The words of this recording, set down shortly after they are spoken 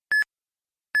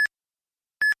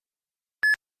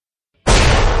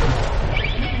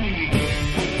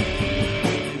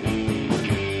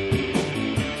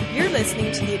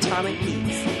listening to The Atomic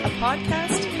Geeks, a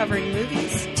podcast covering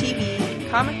movies,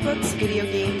 TV, comic books, video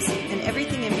games, and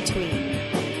everything in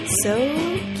between. So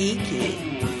geeky.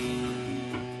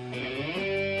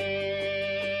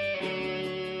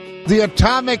 The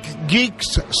Atomic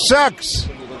Geeks sucks.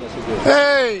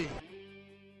 Hey!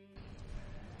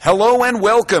 Hello and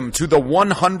welcome to the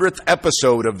 100th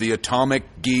episode of the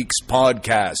Atomic Geeks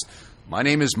podcast. My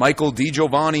name is Michael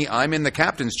DiGiovanni. I'm in the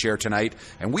captain's chair tonight,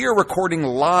 and we are recording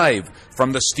live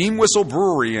from the Steam Whistle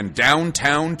Brewery in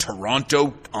downtown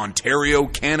Toronto, Ontario,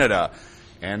 Canada.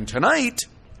 And tonight,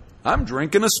 I'm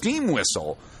drinking a steam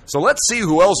whistle. So let's see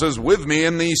who else is with me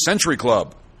in the Century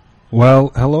Club.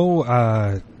 Well,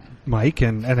 hello, Mike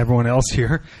and everyone else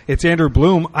here. It's Andrew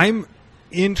Bloom. I'm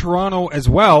in Toronto as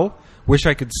well. Wish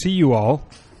I could see you all.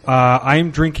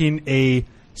 I'm drinking a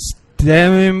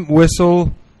steam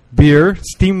whistle beer.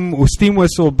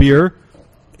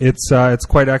 It's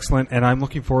quite excellent, and I'm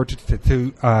looking forward to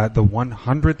the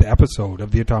 100th episode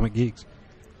of the Atomic Geeks.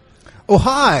 Oh,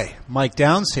 hi. Mike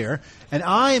Downs here, and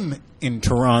I'm in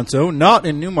Toronto, not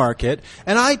in Newmarket,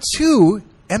 and I, too,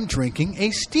 am drinking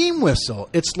a steam whistle.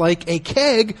 It's like a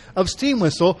keg of steam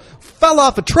whistle fell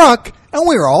off a truck, and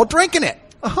we were all drinking it.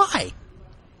 Hi.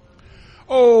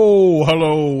 Oh,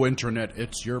 hello, Internet.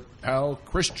 It's your pal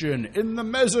Christian in the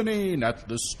mezzanine at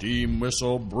the Steam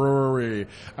Whistle Brewery.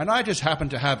 And I just happen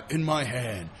to have in my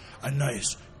hand a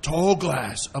nice tall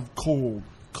glass of cold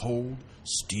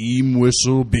Steam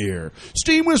Whistle beer.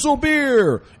 Steam Whistle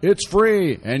beer! It's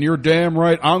free, and you're damn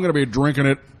right I'm going to be drinking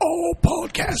it all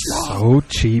podcast long. So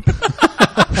cheap.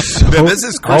 This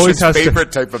is Christian's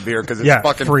favorite type of beer because it's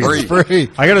fucking free.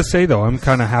 I got to say, though, I'm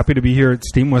kind of happy to be here at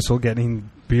Steam Whistle getting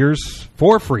beers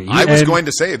for free. I was going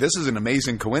to say, this is an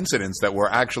amazing coincidence that we're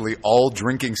actually all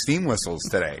drinking steam whistles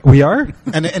today. We are?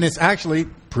 And it's actually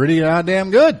pretty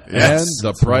goddamn good. Yes. And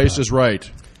the price is right.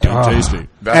 And tasty.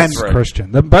 That's right.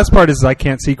 Christian. The best part is I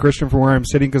can't see Christian from where I'm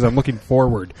sitting because I'm looking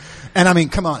forward. And I mean,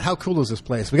 come on, how cool is this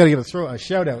place? We got to throw a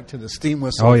shout out to the Steam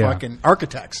Whistle fucking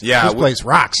architects. Yeah, this place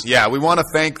rocks. Yeah, we want to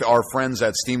thank our friends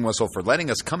at Steam Whistle for letting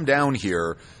us come down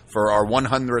here for our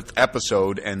 100th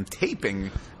episode and taping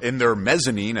in their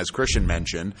mezzanine, as Christian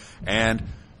mentioned. And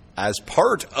as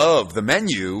part of the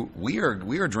menu, we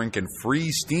are drinking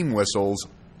free steam whistles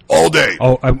all day.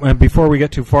 Oh, and before we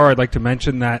get too far, I'd like to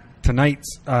mention that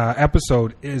tonight's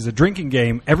episode is a drinking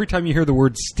game. Every time you hear the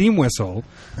word steam whistle,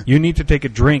 you need to take a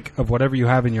drink of whatever you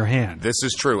have in your hand. This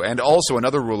is true. And also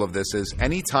another rule of this is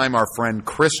anytime our friend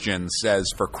Christian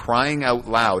says for crying out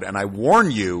loud, and I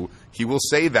warn you, he will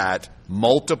say that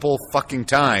multiple fucking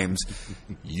times,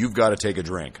 you've got to take a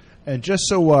drink. And just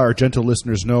so our gentle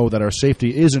listeners know that our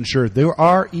safety is ensured, there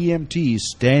are EMTs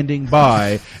standing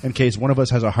by in case one of us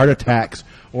has a heart attack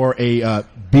or a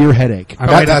beer headache.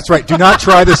 That's right. Do not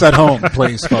try this at home,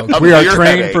 please, folks. We are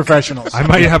trained professionals. I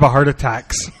might have a heart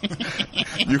attack.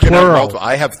 You can have multiple.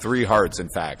 I have 3 hearts, in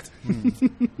fact.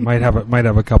 Might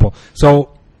have a couple. So,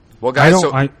 well, guys,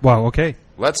 okay.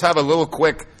 Let's have a little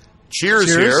quick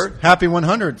cheers here. Happy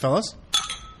 100, fellas.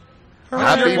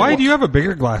 Why do you have a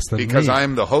bigger glass than me? Because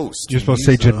I'm the host. You're supposed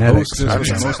to say genetics.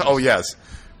 Oh, yes.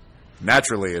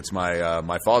 Naturally, it's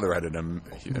my father had an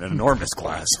enormous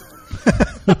glass.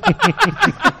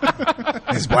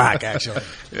 It's black, actually.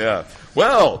 Yeah.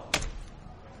 Well,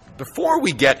 before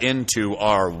we get into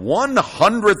our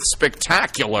 100th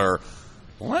spectacular,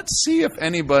 let's see if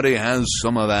anybody has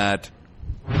some of that.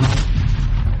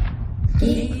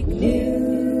 Geek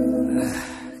news.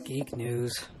 Geek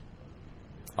news.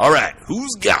 All right,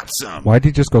 who's got some? Why did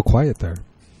you just go quiet there?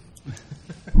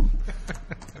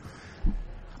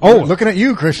 Looking at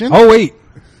you, Christian. Oh, wait.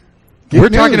 We're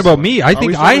news. talking about me. I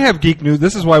think I have geek news.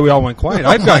 This is why we all went quiet.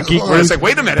 I've got geek news. Like,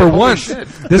 wait a minute. For once.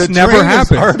 This never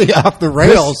happens. Already off the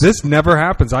rails. This never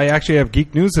happens. I actually have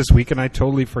geek news this week, and I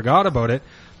totally forgot about it.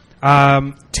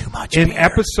 Too much in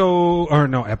beer.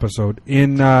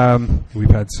 We've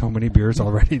had so many beers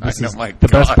already. This is the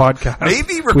best podcast.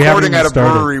 Maybe recording at a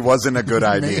brewery wasn't a good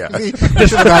idea. Maybe. We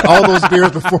should have got all those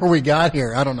beers before we got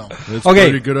here. I don't know. It's a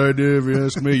pretty good idea if you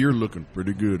ask me. You're looking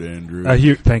pretty good, Andrew.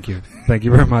 Thank you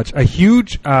very much. A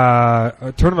huge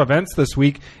turn of events this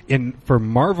week for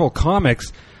Marvel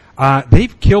Comics.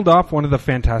 They've killed off one of the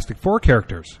Fantastic Four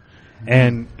characters.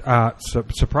 And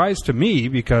surprise to me,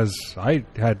 because I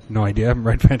had no idea. I haven't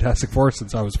read Fantastic Four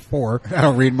since I was 4. I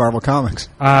don't read Marvel Comics.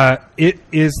 It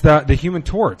is the Human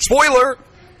Torch. Spoiler!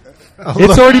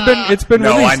 It's been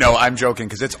No, released. I know. I'm joking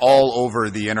because it's all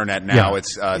over the internet now.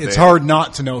 Yeah. It's hard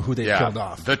not to know who they killed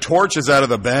off. The torch is out of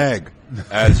the bag,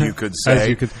 as you could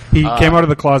say. He came out of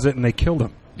the closet and they killed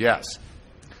him. Yes.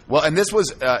 Well, and this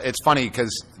was, it's funny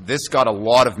because this got a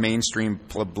lot of mainstream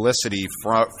publicity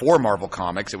for Marvel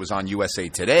Comics. It was on USA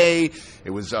Today. It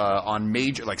was on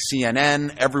major, like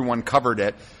CNN. Everyone covered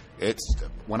it.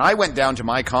 When I went down to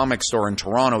my comic store in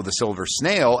Toronto, the Silver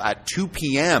Snail, at 2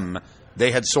 p.m.,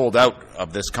 they had sold out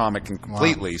of this comic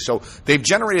completely. Wow. So they've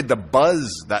generated the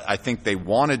buzz that I think they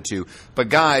wanted to. But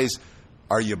guys,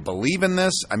 are you believing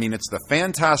this? I mean, it's the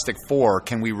Fantastic Four.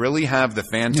 Can we really have the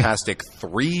Fantastic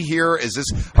Three here?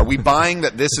 Are we buying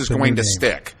that this is going to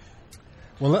stick?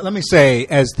 Well, let me say,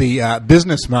 as the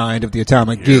business mind of the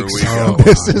Atomic Geeks,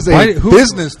 this is a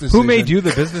business decision. Who made you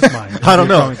the business mind? I don't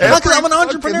know. Because I'm an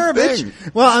entrepreneur,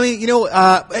 bitch. Well, I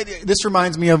mean, this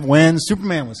reminds me of when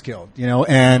Superman was killed,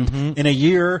 and in a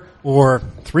year or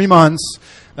 3 months,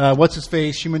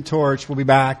 what's-his-face, Human Torch, will be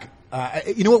back.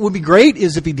 What would be great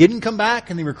is if he didn't come back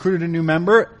and they recruited a new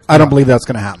member. I don't believe that's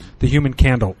going to happen. The Human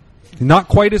Candle. Not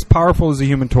quite as powerful as the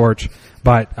Human Torch,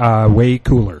 but way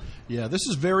cooler. Yeah, this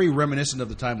is very reminiscent of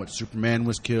the time when Superman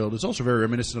was killed. It's also very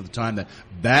reminiscent of the time that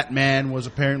Batman was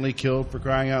apparently killed, for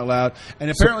crying out loud. And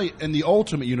apparently in the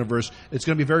Ultimate Universe, it's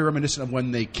going to be very reminiscent of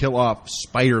when they kill off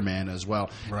Spider-Man as well.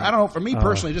 Right. I don't know. For me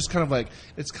personally, just kind of like,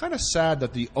 it's kind of sad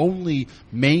that the only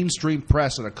mainstream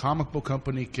press that a comic book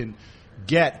company can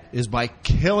get is by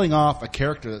killing off a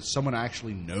character that someone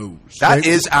actually knows. That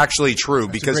is actually true.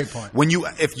 That's because a great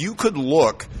point. if you could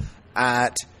look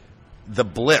at the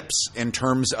blips in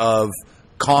terms of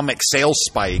comic sales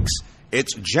spikes,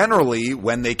 it's generally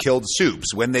when they killed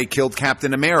Supes, when they killed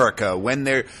Captain America, when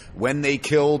they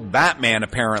killed Batman.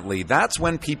 Apparently, that's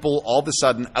when people all of a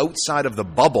sudden, outside of the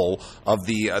bubble of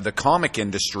the comic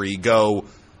industry, go,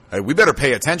 hey, we better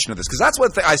pay attention to this. Because that's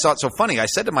what I saw it so funny. I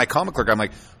said to my comic clerk, I'm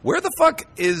like, where the fuck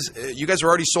is you guys are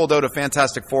already sold out of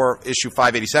Fantastic Four issue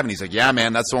 587? He's like, yeah,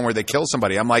 man, that's the one where they kill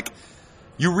somebody. I'm like,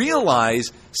 you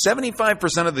realize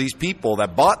 75% of these people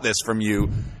that bought this from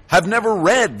you have never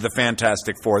read the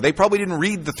Fantastic Four. They probably didn't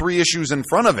read the 3 issues in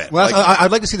front of it. Well,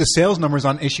 I'd like to see the sales numbers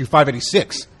on issue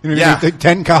 586. Yeah.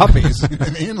 10 copies. You know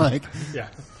what I mean? Yeah.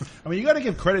 I mean, you got to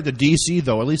give credit to DC,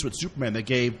 though, at least with Superman. They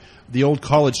gave the old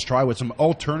college try with some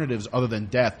alternatives other than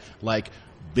death, like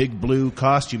big blue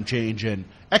costume change and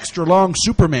extra long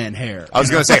Superman hair. I was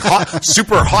going to say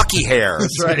super hockey hair.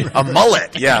 That's right. A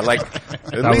mullet. Yeah, like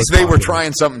at least they were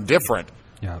trying something different.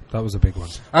 Yeah, that was a big one.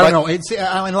 I don't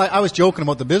know. I was joking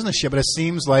about the business shit, but it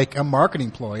seems like a marketing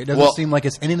ploy. It doesn't seem like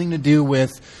it's anything to do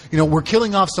with, we're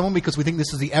killing off someone because we think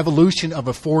this is the evolution of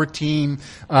a 14,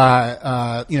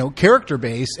 character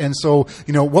base. And so,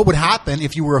 what would happen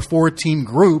if you were a 14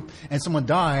 group and someone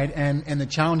died and the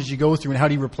challenges you go through and how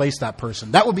do you replace that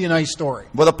person? That would be a nice story.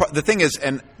 Well, the thing is,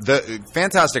 and the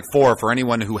Fantastic Four, for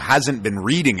anyone who hasn't been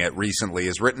reading it recently,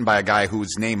 is written by a guy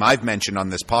whose name I've mentioned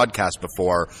on this podcast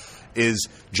before, is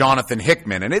Jonathan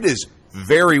Hickman, and it is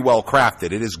very well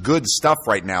crafted. It is good stuff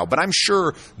right now, but I'm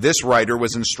sure this writer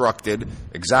was instructed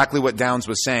exactly what Downs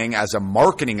was saying as a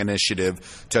marketing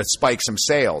initiative to spike some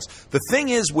sales. The thing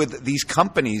is with these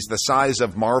companies the size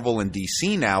of Marvel and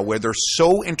DC now, where they're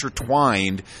so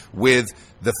intertwined with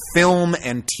the film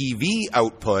and TV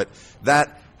output,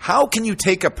 that how can you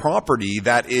take a property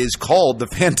that is called the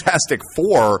Fantastic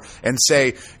Four and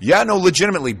say, yeah, no,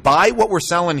 legitimately, buy what we're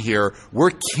selling here. We're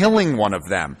killing one of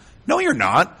them. No, you're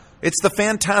not. It's the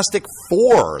Fantastic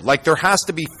Four. Like, there has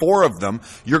to be 4 of them.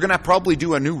 You're going to probably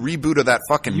do a new reboot of that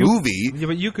fucking movie. Yeah,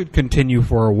 but you could continue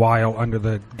for a while under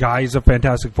the guise of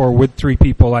Fantastic Four with 3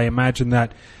 people. I imagine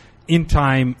that in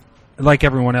time, like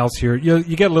everyone else here, you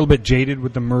get a little bit jaded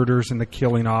with the murders and the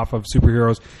killing off of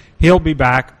superheroes. He'll be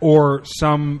back, or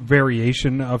some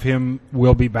variation of him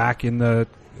will be back in the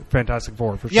Fantastic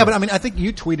Four, for sure. Yeah, but I mean, I think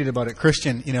you tweeted about it,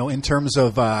 Christian, in terms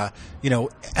of,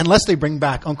 unless they bring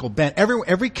back Uncle Ben,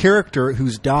 every character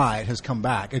who's died has come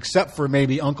back, except for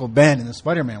maybe Uncle Ben in the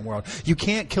Spider-Man world. You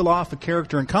can't kill off a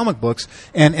character in comic books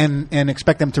and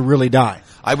expect them to really die.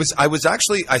 I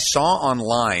saw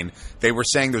online, they were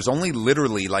saying there's only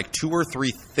literally like 2 or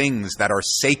 3 things that are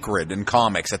sacred in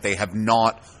comics that they have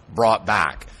not brought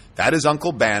back. That is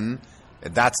Uncle Ben.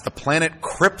 That's the planet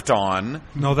Krypton.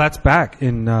 No, that's back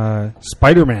in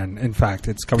Spider-Man. In fact,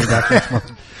 it's coming back next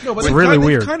month. No, but it's really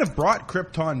weird. They kind of brought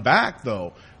Krypton back,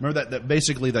 though. Remember that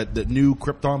basically that new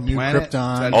Krypton planet?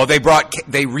 Krypton.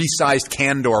 They resized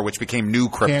Kandor, which became New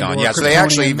Krypton. Yeah, so they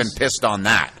actually even pissed on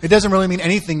that. It doesn't really mean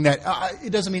anything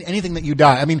that you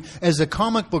die. I mean, as a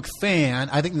comic book fan,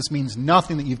 I think this means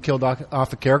nothing that you've killed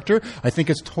off a character. I think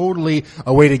it's totally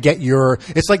a way to get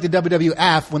it's like the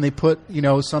WWF when they put,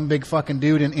 some big fucking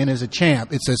dude in as a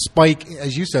champ. It's a spike,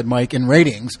 as you said, Mike, in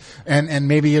ratings, and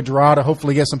maybe a draw to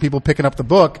hopefully get some people picking up the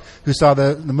book who saw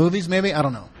the movies, maybe? I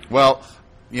don't know. Well,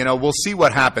 You know, we'll see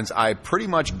what happens. I pretty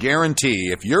much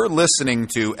guarantee if you're listening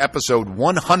to episode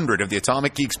 100 of the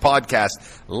Atomic Geeks podcast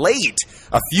late,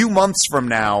 a few months from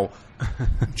now,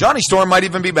 Johnny Storm might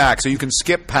even be back, so you can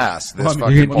skip past this.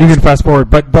 You can fast forward,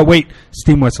 but wait,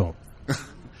 steam whistle.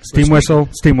 Steam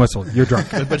whistle. You're drunk.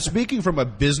 But speaking from a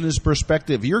business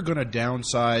perspective, you're going to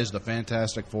downsize the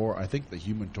Fantastic Four. I think the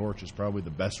Human Torch is probably the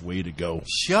best way to go.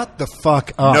 Shut the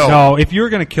fuck up. No, if you were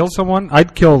going to kill someone,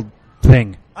 I'd kill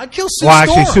Thing. I'd kill Sue Well,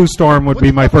 Storm. actually, Sue Storm would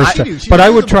be my first choice. But I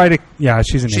would try to... Yeah,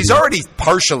 she's an She's idiot. already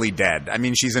partially dead. I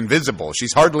mean, she's invisible.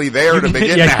 She's hardly there to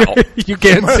begin Yeah, now. you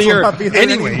can't see her not be there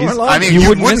anyways. anymore. I mean, you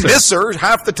wouldn't miss her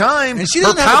half the time. And she Her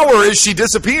doesn't have power is she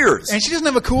disappears. And she doesn't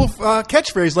have a cool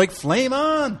catchphrase like "Flame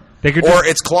on." They could Or just,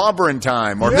 it's clobbering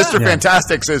time. Or Yeah. Mr. Yeah.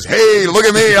 Fantastic says, hey, look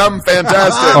at me, I'm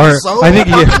fantastic. or so I think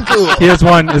fucking cool. he has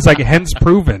one. It's like hence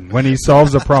proven when he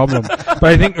solves a problem. But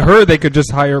I think they could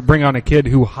just bring on a kid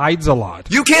who hides a lot.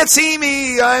 You can't see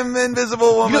me, I'm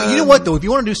invisible woman. You know what though? If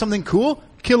you want to do something cool,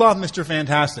 kill off Mr.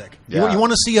 Fantastic. Yeah. You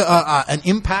want to see an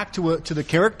impact to the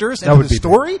characters That and to would the be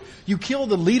story? You kill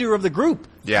the leader of the group.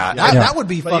 Yeah. That would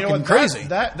be But you fucking know what, crazy.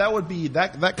 That would be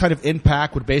that kind of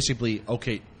impact would basically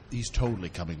he's totally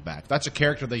coming back. That's a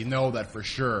character they know that for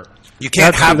sure. You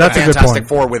can't have the that's a good Fantastic point.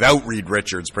 Four without Reed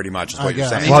Richards, pretty much, is what you're guess.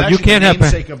 saying. He's Well, you actually can't the have-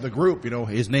 namesake of the group. You know,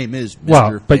 his name is Mr.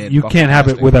 Well, but you can't have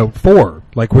it Fantastic. without 4,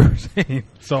 like we were saying.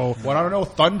 So Well, I don't know.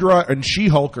 Thundra and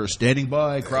She-Hulk are standing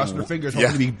by, crossing their fingers, hoping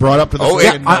Yeah. to be brought up to the Oh,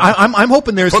 thing. yeah. I'm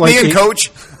hoping there's Put like me in,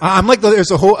 coach. I'm like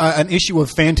there's a whole an issue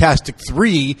of Fantastic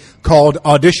 3 called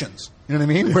Auditions. You know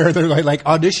what I mean? Where they're like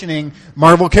auditioning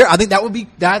Marvel characters. I think that would be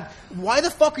that. Why the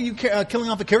fuck are you killing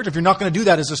off a character if you're not going to do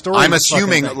that as a story? I'm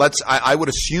assuming, I would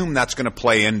assume that's going to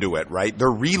play into it, right? They're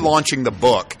relaunching the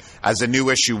book as a new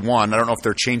issue 1. I don't know if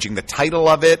they're changing the title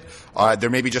of it. They're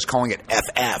maybe just calling it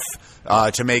FF.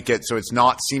 To make it so it's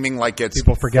not seeming like it's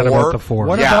People forget 4. about the 4.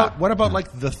 What about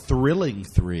like the Thrilling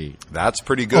 3? That's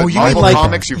pretty good. Oh, you Marvel mean like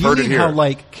Comics, you've heard it mean here. how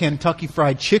like Kentucky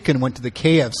Fried Chicken went to the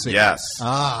KFC? Yes.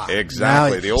 Ah,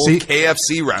 exactly. now- The old see-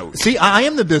 KFC route. See, I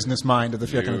am the business mind of the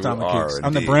fucking You Atomic are Geeks.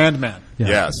 I'm the indeed. brand man. Yeah.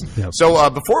 Yes. Yeah. So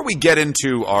before we get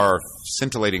into our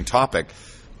scintillating topic,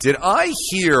 did I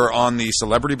hear on the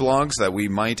celebrity blogs that we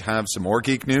might have some more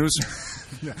geek news?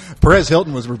 Perez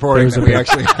Hilton was reporting There's that a we bit.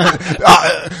 actually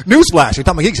newsflash.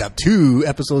 Atomic Geeks have 2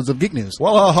 episodes of Geek News.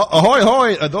 Well, ahoy,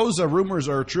 hoy! Those rumors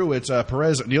are true. It's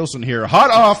Perez Nielsen here,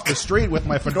 hot off the street with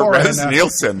my fedora. Perez and,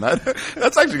 Nielsen.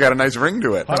 That's actually got a nice ring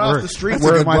to it. Hot off the street That's a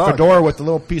wearing good my blog. fedora with the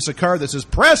little piece of card that says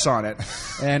press on it.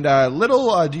 And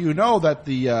little do you know that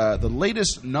the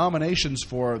latest nominations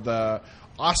for the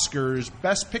Oscars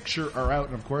Best Picture are out.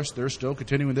 And, of course, they're still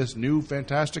continuing this new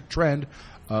fantastic trend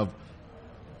of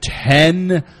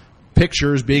 10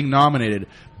 pictures being nominated.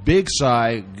 Big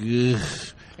sigh. Ugh.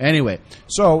 Anyway,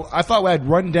 so I thought I'd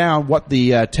run down what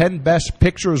the 10 best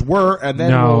pictures were, and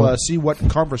then No. we'll see what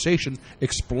conversation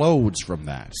explodes from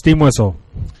that. Steam whistle.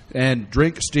 And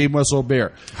drink Steam Whistle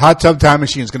beer. Hot Tub Time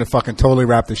Machine is going to fucking totally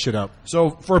wrap this shit up.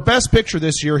 So for Best Picture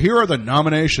this year, here are the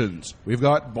nominations. We've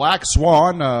got Black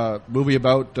Swan, a movie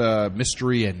about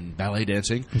mystery and ballet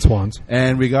dancing. And swans.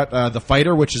 And we got The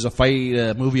Fighter, which is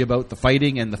a movie about the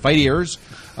fighting and the fightiers.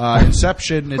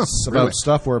 Inception, it's about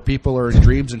stuff where people are in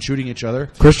dreams and shooting each other.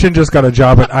 Christian just got a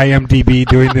job at IMDb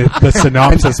doing the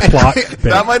synopsis plot bit.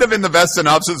 That might have been the best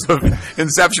synopsis of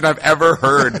Inception I've ever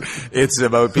heard. It's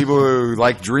about people who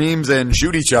like dreams and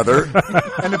shoot each other.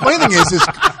 And the funny thing is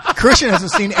Christian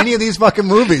hasn't seen any of these fucking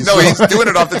movies. No, so- he's doing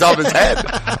it off the top of his head.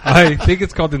 I think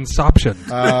it's called Inception.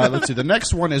 Let's see. The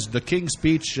next one is The King's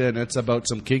Speech, and it's about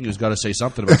some king who's got to say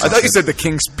something about I something. thought you said the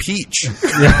King's Peach.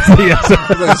 Yes.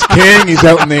 He's king. He's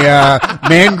out in the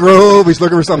mangrove. He's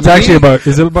looking for something. It's actually about.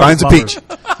 Is it about Finds a lovers? peach.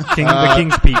 The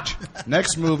King's Peach.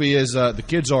 Next movie is The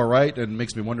Kid's All Right, and it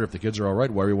makes me wonder if the kids are all right.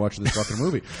 Why are we watching this fucking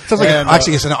movie? Sounds like And,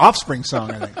 actually it's an Offspring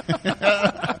song. I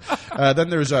think. then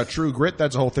there's True Grit.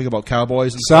 That's a whole thing about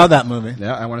cowboys and Saw that movie.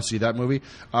 Yeah, I want to see that movie.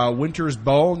 Winter's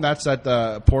Bone, that's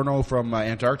that porno from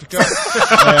Antarctica.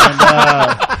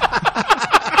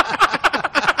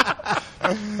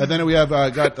 And then we have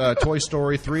got Toy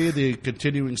Story 3, the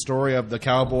continuing story of the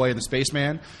cowboy and the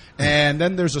spaceman. And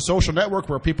then there's a Social Network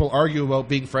where people argue about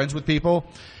being friends with people.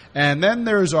 And then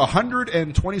there's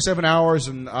 127 hours,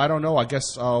 and I don't know, I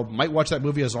guess I might watch that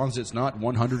movie as long as it's not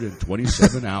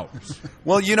 127 hours.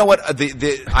 Well, you know what?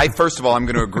 I first of all, I'm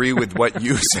going to agree with what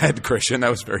you said, Christian. That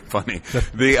was very funny.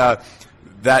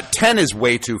 That 10 is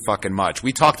way too fucking much.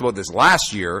 We talked about this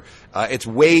last year. It's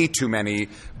way too many.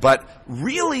 But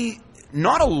really,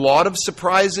 not a lot of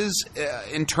surprises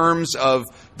in terms of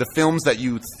the films that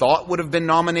you thought would have been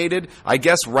nominated. I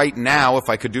guess right now, if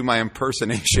I could do my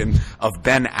impersonation of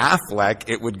Ben Affleck,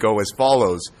 it would go as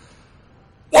follows.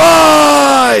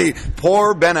 Why?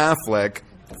 Poor Ben Affleck.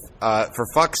 For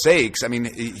fuck's sakes, I mean,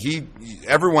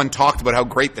 everyone talked about how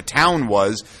great The Town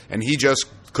was, and he just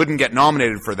couldn't get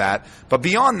nominated for that. But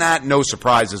beyond that, no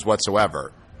surprises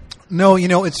whatsoever. No,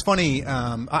 it's funny.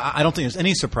 I don't think there's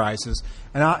any surprises.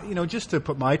 And, just to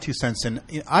put my 2 cents in,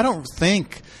 I don't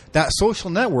think that Social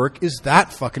Network is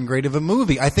that fucking great of a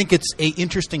movie. I think it's a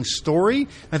interesting story.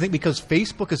 I think because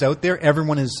Facebook is out there,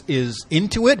 everyone is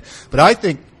into it. But I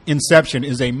think Inception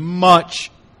is a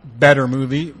much better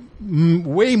movie,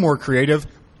 way more creative.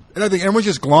 And I think everyone's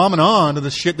just glomming on to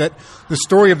the shit the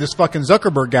story of this fucking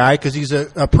Zuckerberg guy because he's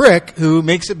a prick who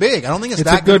makes it big. I don't think it's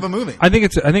that good of a movie. I think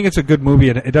it's a good movie,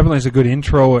 and it definitely is a good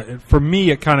intro. For me,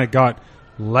 it kind of got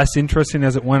less interesting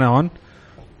as it went on.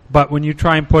 But when you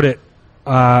try and put it,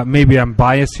 maybe I'm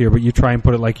biased here, but you try and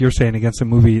put it like you're saying against a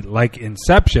movie like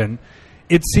Inception,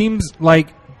 it seems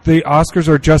like the Oscars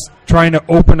are just trying to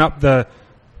open up the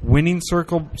winning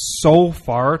circle so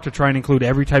far to try and include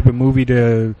every type of movie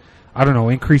to, I don't know,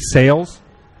 increase sales,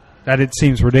 that it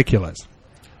seems ridiculous.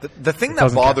 The thing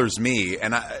that bothers me,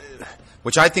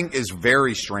 which I think is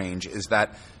very strange, is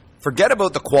that forget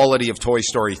about the quality of Toy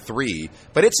Story 3,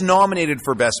 but it's nominated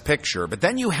for Best Picture. But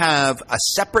then you have a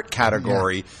separate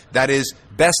category that is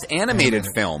Best Animated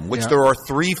Film, which there are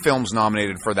 3 films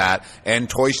nominated for that, and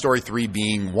Toy Story 3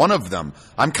 being one of them.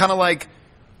 I'm kind of like,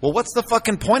 well, what's the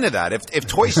fucking point of that? If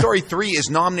Toy Story 3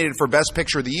 is nominated for Best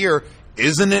Picture of the Year,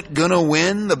 isn't it going to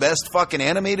win the best fucking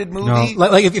animated movie? No.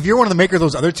 Like if you're one of the makers of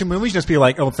those other 2 movies, just be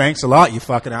like, oh, thanks a lot, you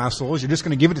fucking assholes. You're just going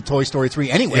to give it to Toy Story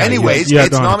 3 anyway. Anyways,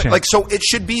 it's nominated. So it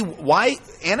should be, why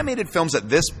animated films at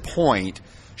this point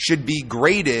should be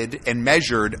graded and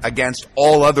measured against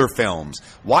all other films.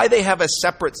 Why they have a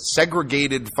separate,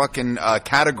 segregated fucking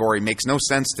category makes no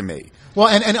sense to me. Well,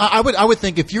 and I would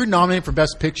think if you're nominated for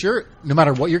Best Picture, no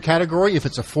matter what your category, if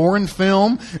it's a foreign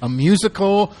film, a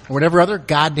musical, or whatever other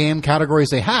goddamn categories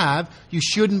they have, you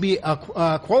shouldn't be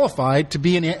qualified to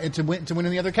win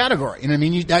in the other category. You know what I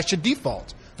mean? That should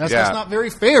default. That's not very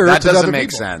fair. That to doesn't other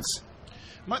make people. sense.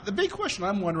 The big question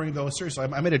I'm wondering, though, seriously,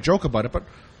 I made a joke about it, but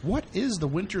what is The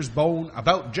Winter's Bone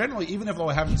about? Generally, even if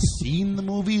I haven't seen the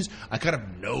movies, I kind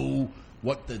of know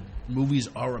what the movies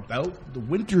are about. The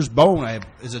Winter's Bone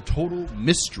is a total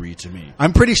mystery to me.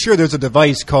 I'm pretty sure there's a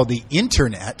device called the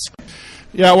Internet.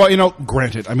 Yeah, well,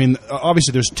 granted, I mean,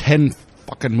 obviously there's 10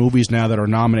 fucking movies now that are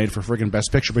nominated for friggin'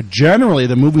 Best Picture, but generally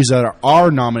the movies that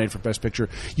are nominated for Best Picture,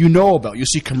 you know about. You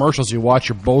see commercials, you watch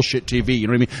your bullshit TV, you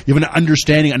know what I mean? You have an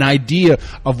understanding, an idea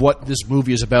of what this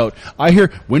movie is about. I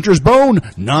hear Winter's Bone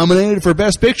nominated for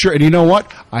Best Picture, and you know what?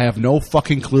 I have no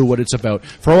fucking clue what it's about.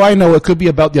 For all I know, it could be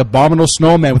about the abominable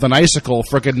snowman with an icicle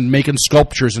frickin' making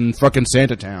sculptures in frickin'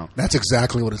 Santa Town. That's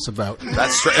exactly what it's about.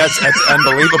 That's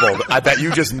unbelievable. I bet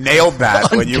you just nailed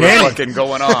that when you were fucking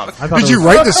going off. Did you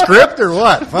write the script or what?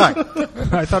 Fuck.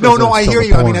 I hear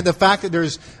you. I mean, the fact that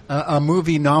there's a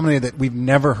movie nominated that we've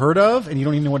never heard of and you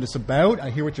don't even know what it's about,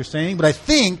 I hear what you're saying. But I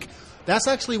think that's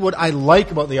actually what I like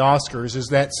about the Oscars is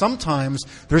that sometimes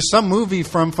there's some movie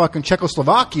from fucking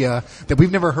Czechoslovakia that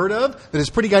we've never heard of that is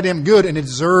pretty goddamn good and it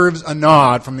deserves a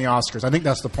nod from the Oscars. I think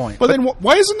that's the point. Well, then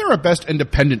why isn't there a Best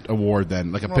Independent award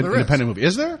then? Like independent movie.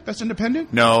 Is there? Best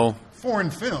Independent? No.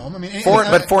 Foreign film. I mean, foreign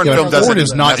film doesn't. Foreign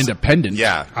is not independent.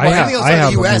 Yeah. Anything outside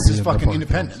the U.S. is fucking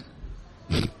independent.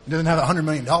 It doesn't have $100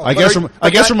 million. I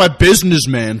guess from a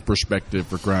businessman perspective,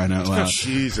 for crying out loud.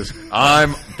 Jesus.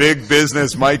 I'm big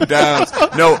business, Mike Downs.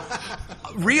 No.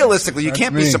 Realistically, you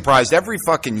can't be surprised. Every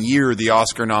fucking year the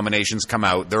Oscar nominations come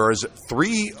out, there is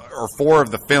 3 or 4 of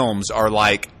the films are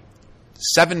like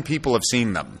 7 people have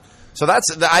seen them. So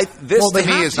to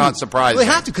me is not surprising. Well,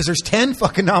 they have to because there's 10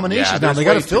 fucking nominations now. They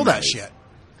got to fill that shit.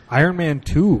 Iron Man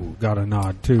 2 got a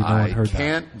nod too. I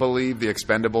can't believe the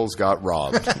Expendables got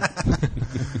robbed.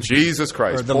 Jesus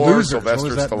Christ! The Poor Losers.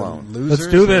 Sylvester Stallone. Let's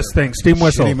do this thing. Steam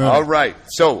whistle. All right,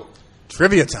 so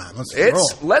trivia time.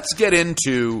 Let's get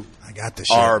into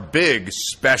our big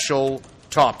special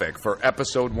topic for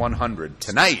episode 100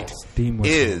 tonight.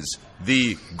 Is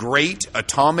the Great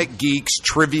Atomic Geeks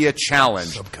Trivia Challenge.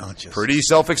 Subconscious. Pretty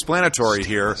self-explanatory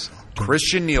here.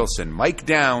 Christian Nielsen, Mike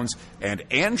Downs, and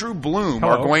Andrew Bloom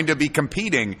are going to be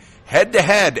competing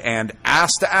head-to-head and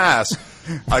ass-to-ass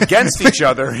against each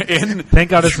other in... Thank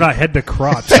God it's not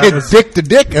head-to-crotch. Dick to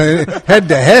dick,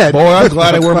 head-to-head. Boy, I'm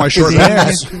glad I wear my short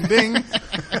pants. Ding.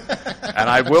 And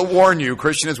I will warn you,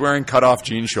 Christian is wearing cut-off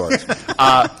jean shorts.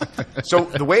 So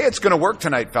the way it's going to work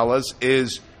tonight, fellas,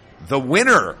 is the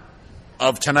winner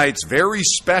of tonight's very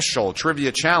special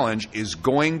trivia challenge is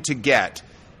going to get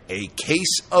a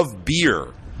case of beer.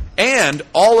 And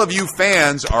all of you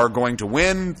fans are going to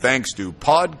win thanks to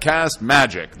podcast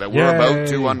magic that we're about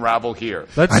to unravel here.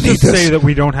 Let's just say that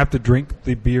we don't have to drink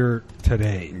the beer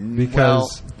today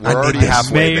because we're already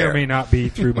halfway may there. or may not be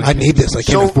through my I need this. I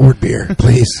can't afford beer.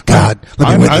 Please, God, let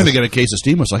me I'm win going to this. get a case of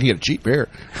steam whistle. I can get a cheap beer.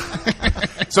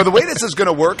 So the way this is going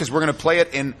to work is we're going to play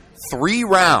it in 3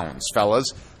 rounds,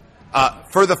 fellas.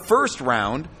 For the first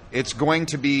round, it's going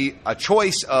to be a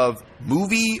choice of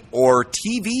movie or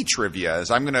TV trivia,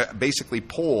 as I'm going to basically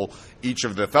poll each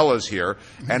of the fellas here.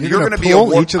 And you're going to be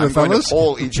poll each of the I'm going to fellas?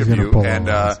 poll each of you. And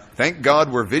thank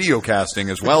God we're video casting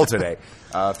as well today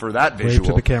for that visual. Wave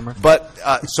to the camera. But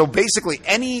so basically,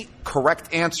 any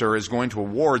correct answer is going to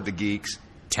award the geeks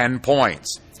 10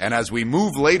 points. And as we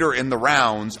move later in the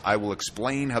rounds, I will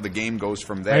explain how the game goes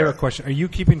from there. I have a question. Are you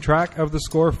keeping track of the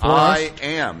score for us? I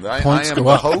am. I Points am go the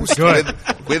up. host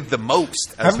with the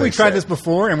most. as Haven't we they tried say. this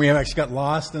before and we have actually got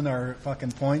lost in our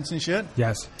fucking points and shit?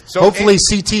 Yes. So Hopefully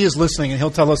CT is listening and he'll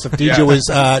tell us if DJ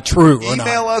is true or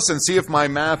email not. us and see if my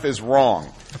math is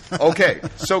wrong. Okay,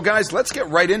 so guys, let's get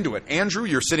right into it. Andrew,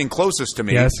 you're sitting closest to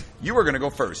me. Yes. You are going to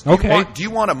go first. Okay. Do you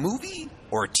want a movie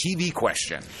or a TV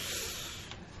question?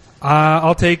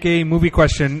 I'll take a movie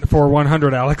question for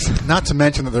 100, Alex. Not to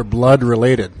mention that they're blood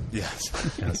related. Yes.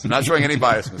 I'm not showing any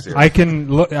biasness here. I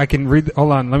can look. I can read.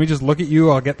 Hold on. Let me just look at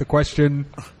you. I'll get the question.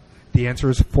 The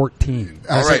answer is 14.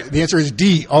 All right. The answer is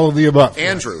D, all of the above.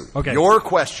 Andrew, Okay. your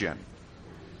question.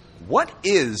 What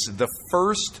is the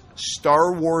first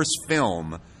Star Wars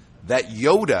film that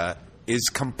Yoda is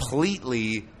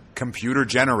completely computer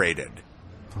generated?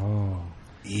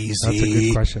 Easy. That's a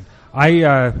good question.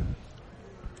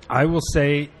 I will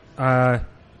say,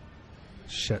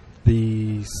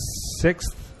 the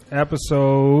 6th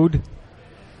episode.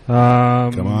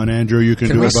 Come on, Andrew. You can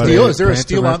Can do we it, buddy. steal? Is there a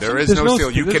steal option? There is There's no no-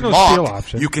 steal. You there's can no mock. steal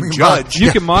option. You can judge.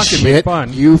 You can mock and make Shit,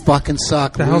 fun. you fucking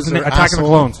suck. The hell's in loser, it? Attack of the asshole.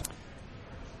 Clones.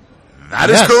 That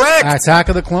is Yes, correct. Attack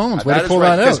of the Clones. Way That to is pull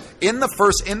right, that out. 'cause in the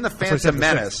I Phantom said the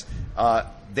Menace,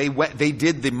 they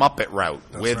did the Muppet route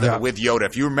with Yoda.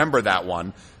 If you remember that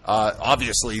one,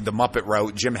 obviously the Muppet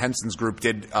route. Jim Henson's group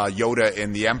did Yoda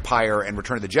in the Empire and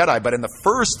Return of the Jedi, but in the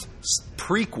first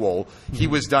prequel, he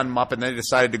was done Muppet, and they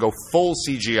decided to go full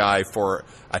CGI for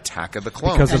Attack of the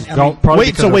Clones. Because of probably Wait,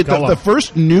 because so of wait, the Gollum.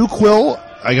 first new quill,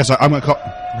 I guess I'm going to call...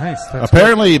 Nice. That's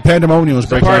Apparently, pandemonium was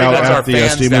breaking party, out that's our at the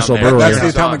fans Steam down Whistle there. Brewery. That's Yeah. the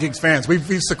Atomic Geeks fans. We've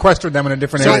sequestered them in a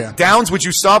different So, area. Downs, would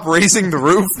you stop raising the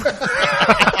roof?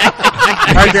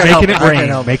 making it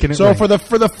rain. Making it So rain. for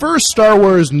the first Star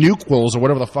Wars nuquels or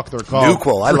whatever the fuck they're called.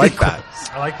 Nuquel, I like that.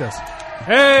 I like this.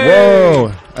 Hey!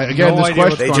 Whoa! Again, No this idea question.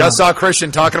 what's They going just on. saw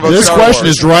Christian talking about This Star question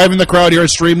Wars. is driving the crowd here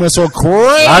at Stream Whistle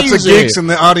crazy. Lots of geeks in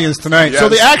the audience tonight. Yeah. So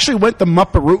they actually went the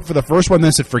Muppet route for the first one,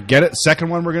 then said, forget it. Second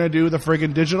one, we're going to do the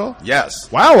friggin' digital?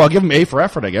 Yes. Wow, I'll give them A for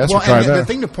effort, I guess. Well, We'll try and that. the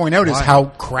thing to point out is how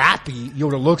crappy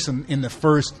Yoda looks in the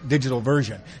first digital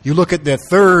version. You look at the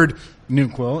third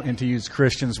Nuquel, and to use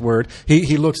Christian's word,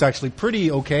 he looks actually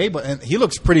pretty okay, but he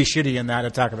looks pretty shitty in that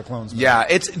Attack of the Clones. Yeah,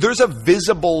 there's a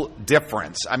visible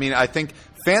difference. I mean, I think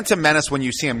Phantom Menace, when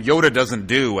you see him, Yoda doesn't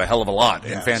do a hell of a lot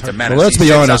in Phantom Menace. Well, let's He be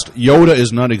sits honest. up- Yoda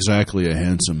is not exactly a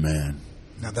handsome man.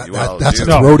 Now Well, that's a dude.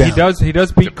 No, throwdown. he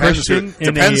does beat Depends, Christian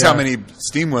in depends a, how many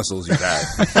steam whistles you've had.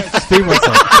 Steam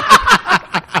whistle.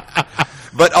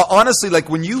 But honestly, like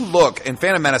when you look in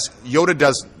Phantom Menace, Yoda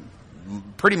does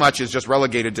pretty much is just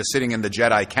relegated to sitting in the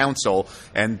Jedi Council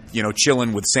and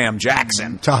chilling with Sam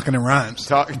Jackson. Talking in rhymes.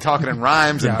 Talking in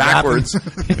rhymes and Yeah, backwards,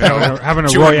 having a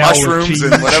chewing Royale with mushrooms cheese.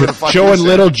 and whatever the fuck. Showing he said.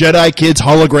 little Jedi kids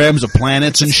holograms of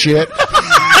planets and shit.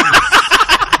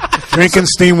 Drinking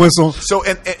steam whistle. So,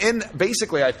 and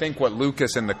basically, I think what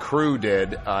Lucas and the crew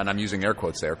did, and I'm using air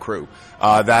quotes there, crew,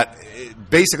 that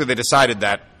basically they decided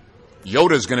that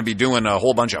Yoda's going to be doing a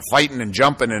whole bunch of fighting and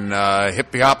jumping and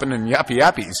hippy hopping and yappy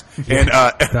yappies. And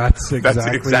That's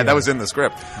exactly that it. was in the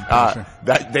script.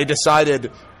 That they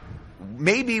decided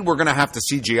maybe we're going to have to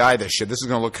CGI this shit. This is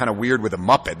going to look kind of weird with a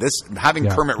Muppet. This having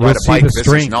Kermit You'll ride a see bike. the This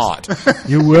strings. is not.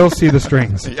 You will see the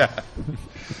strings. Yeah.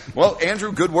 Well,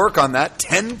 Andrew, good work on that.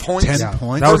 10 points. 10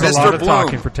 points. That was for a Mr. lot of Bloom.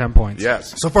 talking for 10 points.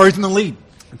 Yes. So far, he's in the lead.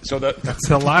 So That's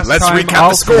the last let's time recap I'll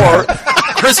the score.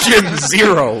 Christian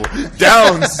 0,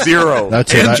 Down 0.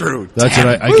 That's it. Andrew. That's it.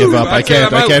 I give up. I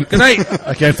can't. I can't. Good night.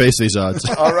 I can't face these odds.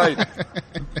 All right,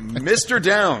 Mr.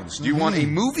 Downs. Do you want a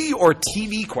movie or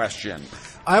TV question?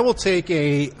 I will take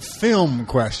a film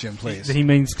question, please. He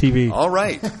means TV. All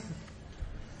right.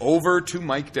 Over to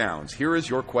Mike Downs. Here is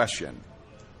your question.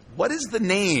 What is the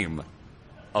name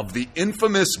of the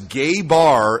infamous gay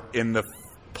bar in the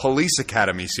Police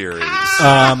Academy series?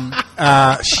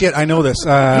 Shit, I know this.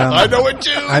 I know it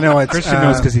too. I know it's Christian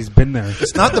knows because he's been there.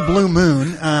 It's not the Blue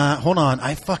Moon. Hold on,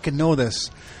 I fucking know this.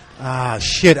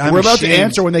 Shit, I'm We're about to ashamed.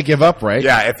 answer when they give up, right?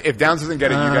 Yeah, if Downs doesn't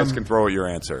get it, you guys can throw out your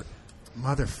answer.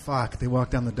 Motherfuck! They walk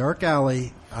down the dark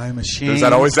alley. I'm ashamed. Is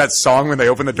that always that song when they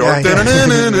open the door? Yeah,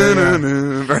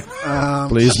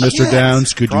 Please, Mr.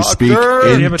 Downs, could you speak Proctor.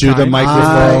 Do you have a into the time? I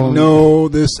microphone? know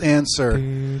this answer.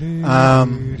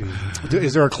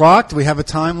 Is there a clock? Do we have a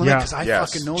time limit? Yeah. Because I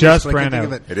Yes. fucking know Just this, but I can't ran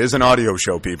think out. of It is an audio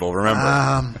show, people.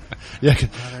 Remember. Yeah,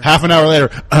 half an hour later.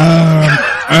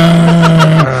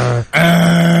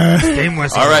 Game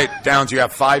whistle. All right, Downs, you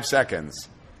have 5 seconds.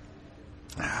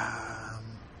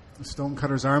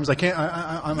 Stonecutter's arms. I can't.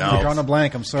 I'm No. drawing a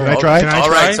blank. I'm sorry. Can I try? Can I All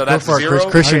try? right, so Go that's for it, 0.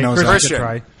 Christian Okay, knows Christian Christian. can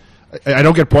try. I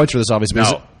don't get points for this, obviously.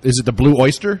 No. Is it the Blue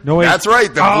Oyster? No, wait. That's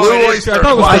right, the Oh, Blue it is. Oyster. I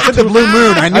thought it was I said the Blue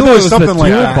Moon. I knew it was something the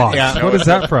like that. toolbox. Yeah. What is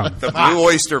that from? The Blue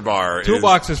Oyster Bar.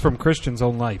 Toolbox is from Christian's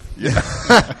own life.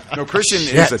 No, Christian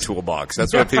is a toolbox.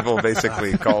 That's what people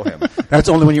basically call him. That's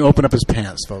only when you open up his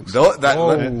pants, folks.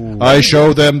 I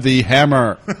show them the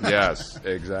hammer. Yes,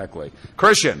 exactly.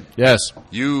 Christian, Yes.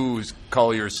 you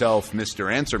call yourself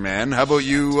Mr. Answer Man. How about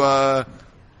you?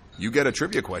 You get a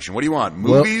trivia question. What do you want?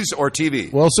 Movies or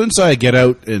TV? Well, since I get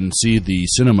out and see the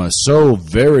cinema so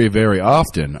very, very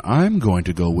often, I'm going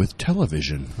to go with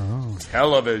television.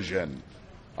 Television.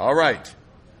 All right.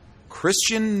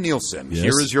 Christian Nielsen, Yes.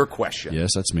 here is your question.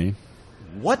 Yes, that's me.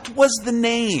 What was the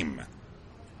name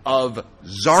of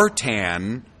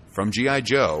Zartan from G.I.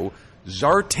 Joe,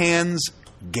 Zartan's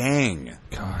gang?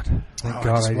 God. Thank Oh,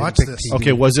 God just I didn't watch pick this. TV.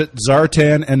 Okay, was it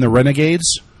Zartan and the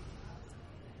Renegades?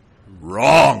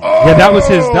 Wrong. Yeah, that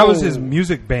was his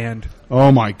music band. Oh,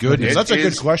 my goodness. It That's a good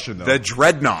is question, though. The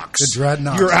Dreadnoks. The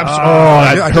Dreadnoughts. You're absolutely.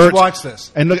 I that just hurts. watched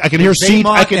this. And look, I can hear Seed.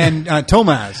 I Zaymot can. and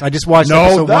Tomaz. I just watched No,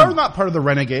 episode they're 1. not part of the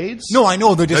Renegades. No, I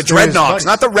know. They're The just they're his Dreadnoks, buddies.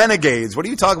 not the Renegades. What are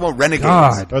you talking about, Renegades?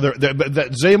 God. Or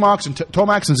the Zaymox and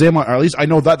Tomax and Zaymot, or at least I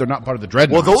know that they're not part of the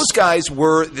Dreadnoughts. Well, those guys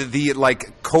were the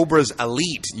like Cobra's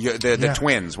elite, the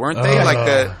twins, weren't they? Like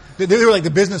the They were like the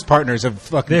business partners of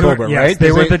fucking They were, Cobra, yes, right?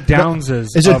 they were the Downses.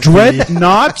 Is it of the-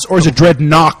 Dreadnoughts or is it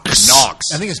Dreadnoks? Knox.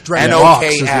 I think it's N-O-K-S.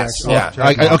 Dreadnoks is the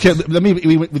actual- Yeah. Okay, let me.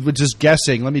 We're just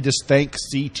guessing. Let me just thank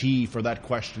CT for that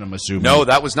question. I'm assuming. No,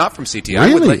 that was not from CT. I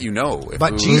would Really? let you know. If But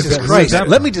it was- Jesus that- Christ, that-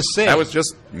 let me just say, that was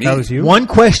just me. That was you? one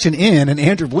question in, and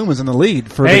Andrew Bloom was in the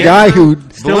lead for Hey, the guy who.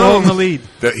 Still holding the lead.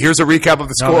 Here's a recap of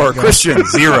the No, score: my God. Christian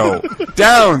 0,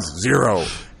 Downs 0,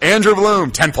 Andrew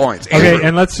Bloom 10 points. Okay, Andrew,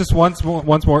 and let's just once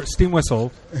more steam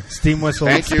whistle,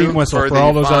 Thank you steam whistle for for the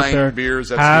all those out fine there.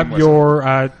 beers at Have Steam Whistle.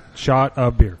 your shot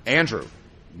of beer. Andrew,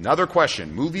 another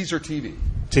question: movies or TV?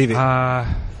 TV.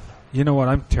 You know what?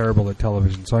 I'm terrible at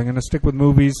television, so I'm going to stick with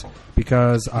movies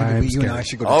because I'm you and I scared.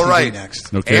 should go to All TV right,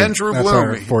 next. Okay. Andrew That's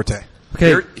our Bloom. forte.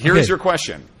 Okay, Here's okay. your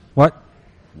question: What?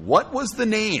 what was the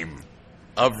name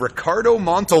of Ricardo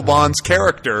Montalban's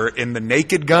character in The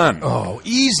Naked Gun? Oh,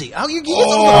 easy. How you get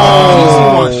easy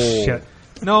one? Shit.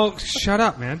 No, shut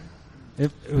up, man.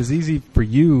 It was easy for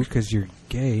you because you're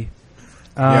gay.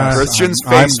 Yes. Christian's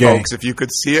I'm face, gay. folks. If you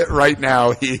could see it right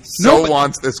now, he so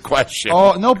wants this question.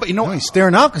 Oh no, but you know. No, he's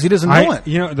staring up because he doesn't know it.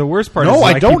 You know, the worst part No, is I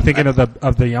I don't. keep thinking of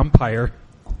the umpire.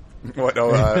 What?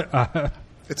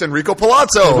 It's Enrico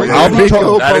Palazzo. I'll be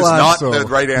told- that is not Palazzo. the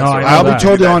right answer. No, I know I'll be that.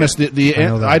 totally honest. I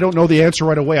know that. I don't know the answer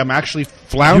right away. I'm actually You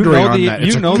floundering know on the that.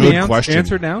 It's you a know good the question.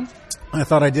 answer down. I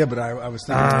thought I did, but I was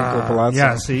thinking Enrico Palazzo.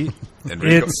 Yeah, see,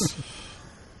 Enrico. it's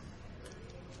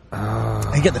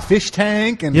And you get the fish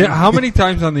tank. And How many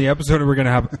times on the episode are we going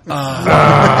to have?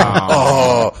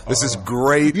 Oh, this is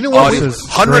great. You know what? audio. This is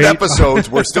 100 great. episodes.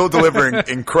 We're still delivering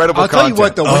incredible I'll tell you content.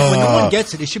 what, though. When no one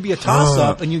gets it, it should be a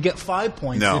toss-up, and you get 5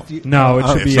 points. No. If you, No, it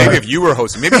should be. Maybe if you were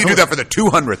hosting, maybe you do that for the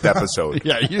 200th episode.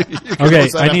 Yeah. You can Okay,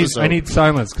 host that episode. I need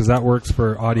silence because that works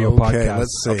for audio Okay, podcasts.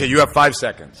 let's see. Okay, you have 5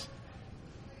 seconds.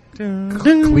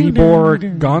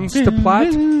 Klebor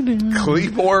Gonstaplat.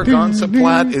 Klebor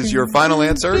Gonzaplat is your final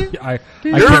answer. I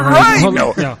You're can't remember. right. Hold No,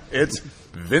 on. Yeah. it's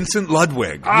Vincent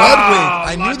Ludwig. Ludwig.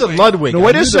 I knew the Ludwig. No, I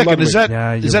wait knew a the second. Ludwig. Is that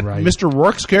Yeah, is you're that right. Mr.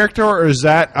 Rourke's character or is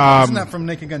that Isn't that from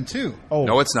Naked Gun 2?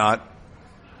 No, it's not.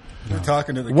 We're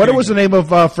talking to the what king. was the name of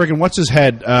friggin' what's his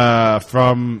head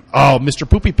from Mr.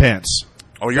 Poopy Pants?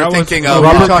 Oh, you're That was thinking of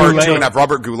Robert Part Goulet. 2 and have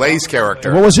Robert Goulet's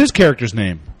character, What was his character's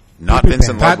name? not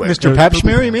Vincent Pat, Ludwig. Mr.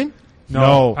 Papschmear, you mean?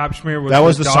 No, Pap Schmear was that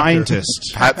was the the doctor.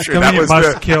 scientist. Pat, Come that in, was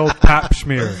must the kill Pap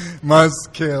Schmear. Must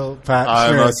kill Pat I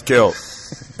Schmear. must kill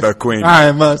the queen.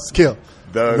 I must kill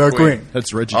The queen.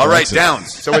 That's Reggie. All right, Jackson.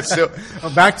 Downs. So it's still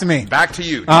Back to me. back to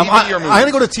you. I'm TV or movie? going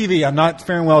to go to TV. I'm not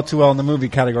faring too well in the movie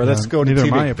category. Let's go to Neither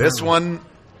am I, TV. apparently. This one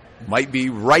might be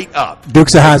right up.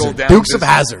 Dukes of Michael Hazzard. Downs' Dukes of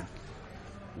Hazzard.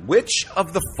 Which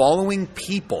of the following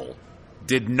people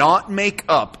did not make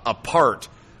up a part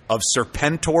of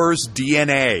Serpentor's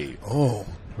DNA? Oh.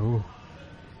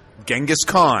 Genghis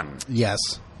Khan, Yes.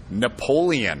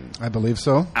 Napoleon, I believe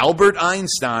so. Albert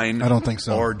Einstein, I don't think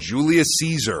so. or Julius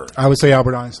Caesar. I would say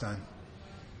Albert Einstein.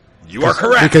 You are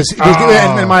correct. Because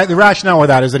the rationale with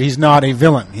that is that he's not a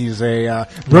villain. He's a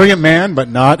brilliant man, but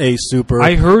not a super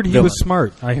I heard he villain. was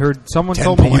smart. I heard someone 10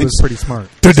 told me he was points. pretty smart.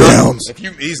 To Downs.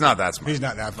 He's not that smart. He's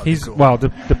not that fucking He's cool. well,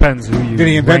 depends who you. Did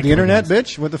he invent rank the him internet,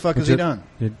 against. bitch? What the fuck has he done?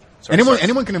 Sorry.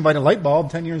 Anyone can invite a light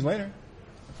bulb 10 years later.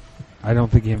 I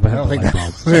don't think he I invented don't the think light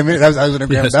that bulb. was Alexander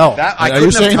Graham Bell. Are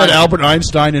you saying that Albert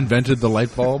Einstein invented the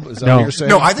light bulb? Is that No. what you're saying?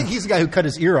 No, I think he's the guy who cut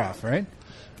his ear off, right?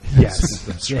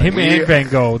 Yes, him and Van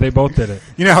Gogh, they both did it.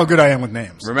 You know how good I am with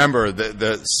names. Remember,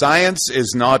 the science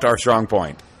is not our strong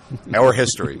point, or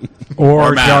history,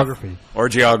 Or math, geography, or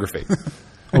geography,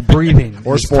 or breathing,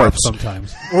 Or is sports. tough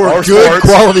sometimes. Or good sports.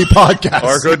 quality podcast.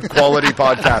 or good quality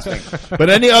podcasting.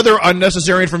 But any other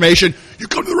unnecessary information, you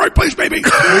come to the right place, baby. We got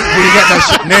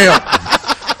that shit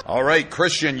nailed. All right,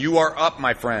 Christian, you are up,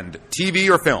 my friend. TV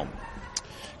or film?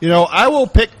 You know, I will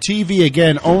pick TV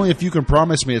again only if you can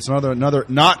promise me it's not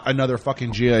another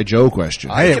fucking G.I. Joe question.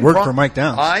 Hey, it can worked for Mike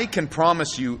Downs. I can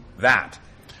promise you that.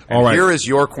 And All right. here is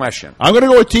your question. I'm going to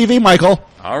go with TV, Michael.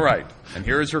 All right. And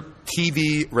here is your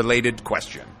TV-related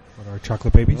question. What are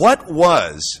chocolate babies? What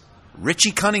was Richie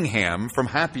Cunningham from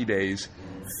Happy Days'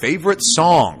 favorite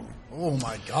song? Oh,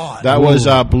 my God. That was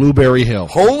Blueberry Hill.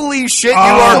 Holy shit, you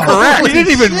are correct. We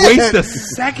didn't even waste a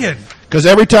second. Because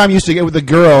every time he used to get with a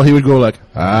girl, he would go like,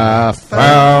 I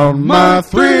found my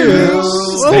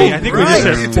thrills. Hey, I think we just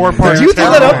said 4 parts. Did you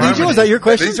throw that up, DJ? Was that your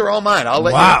question? These are all mine. I'll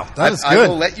let Wow, you. that is I good.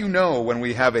 will let you know when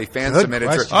we have a fan Good submitted.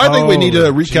 question. I think we need a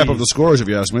Oh, recap geez. of the scores, if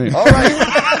you ask me. All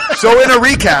right. So in a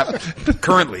recap,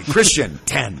 currently Christian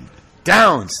 10,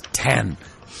 Downs 10,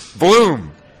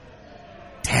 Bloom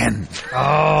 10.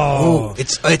 Oh,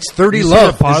 it's 30 You see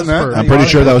love, the pause isn't that? for- I'm pretty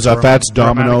sure that was Fats Dramatic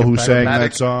Domino who effect. sang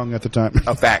Dramatic. that song at the time.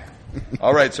 A fact.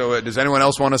 All right. So does anyone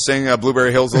else want to sing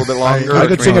Blueberry Hills a little bit longer? I Or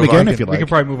could can sing we it move again on? if you We like. can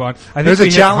probably move on. I think There's we a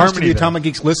hit challenge to harmony the there. Atomic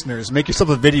Geeks listeners. Make yourself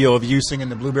a video of you singing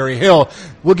the Blueberry Hill.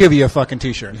 We'll give you a fucking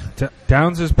T-shirt.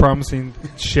 Downs is promising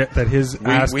shit that his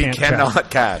ass We can't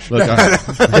cannot cash. Look,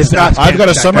 It's not, I've got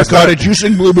a summer cottage. You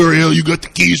sing Blueberry Hill. You got the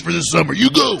keys for the summer. You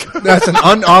go. That's an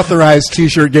unauthorized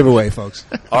T-shirt giveaway, folks.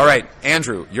 All right,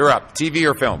 Andrew, you're up. TV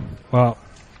or film? Well,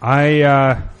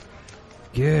 I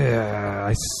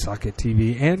suck at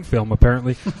TV and film,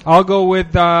 apparently. I'll go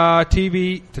with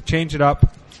TV to change it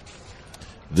up.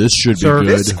 This should Sir, be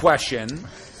good. This question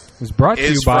It was brought to you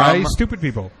Is by from- stupid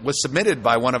people. was submitted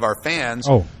by one of our fans,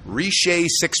 Oh.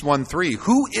 Riche613,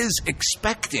 who is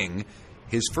expecting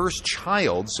his first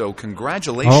child. So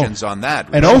congratulations on that.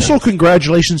 And also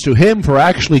congratulations to him for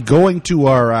actually going to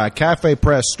our Cafe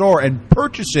Press store and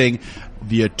purchasing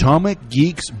the Atomic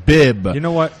Geeks bib. You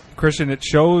know what, Christian? It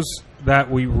shows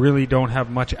that we really don't have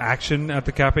much action at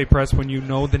the Cafe Press when you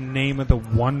know the name of the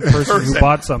one person who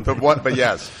bought something. But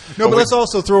yes. No, but let's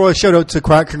also throw a shout out to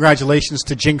congratulations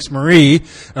to Jinx Marie,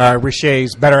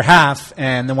 Riche's better half,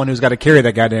 and the one who's got to carry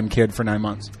that goddamn kid for 9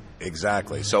 months.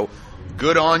 Exactly. So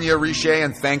good on you, Riche,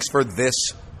 and thanks for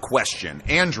this question.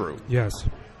 Andrew, Yes.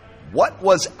 what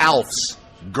was Alf's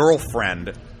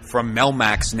girlfriend from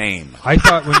Melmac's name? I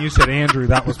thought when you said Andrew,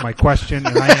 that was my question,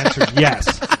 and I answered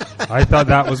yes. I thought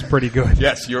that was pretty good.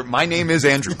 Yes, my name is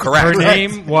Andrew. Correct. Her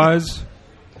name was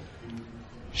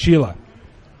Sheila.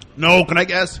 No, can I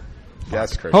guess?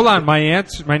 Yes, Chris. Hold on,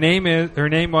 her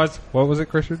name was, what was it,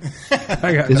 Christian?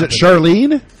 I got Is it nothing.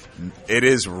 Charlene? It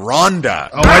is Rhonda.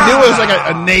 Oh, I knew it was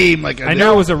like a name. Like I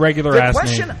knew it was a regular The ass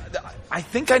question, name. I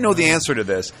think I know the answer to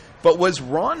this, but was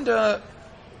Rhonda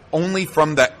only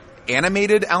from the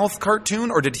animated Alf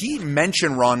cartoon, or did he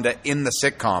mention Rhonda in the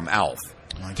sitcom Alf?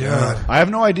 My God. I have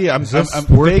no idea. I'm this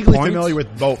vaguely worth points? familiar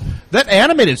with both. That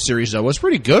animated series, though, was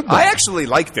pretty good. Though. I actually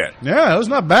liked it. Yeah, it was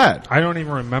not bad. I don't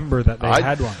even remember that they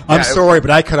had one. I'm Yeah, sorry,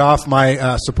 but I cut off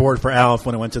my support for Alf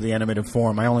when it went to the animated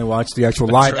form. I only watched the actual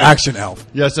live-action Alf.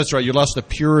 Yes, that's right. You lost the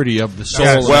purity of the soul.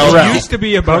 Yes. Well, It used to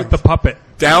be about the puppet.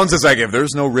 Downs is like, if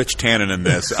there's no Rich Tannen in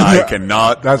this, I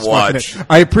cannot That's watch. fucking it.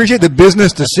 I appreciate the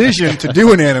business decision to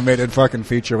do an animated fucking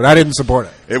feature, but I didn't support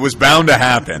it. It was bound to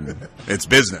happen. It's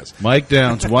business. Mike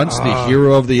Downs, once the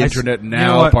hero of the internet, you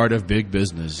now know what? part of big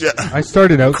business. I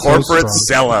started out Corporate so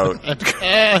strong.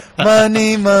 sellout.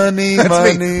 Money, money, That's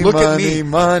money, me. Look at money, me.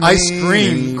 money. I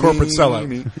scream corporate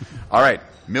sellout. All right.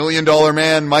 $1 Million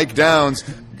Man, Mike Downs.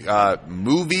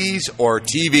 Movies or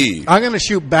TV? I'm going to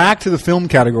shoot back to the film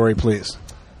category, please.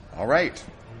 All right.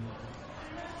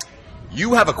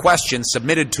 You have a question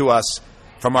submitted to us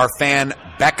from our fan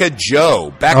Becca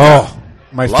Joe. Becca,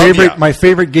 my love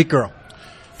favorite geek girl.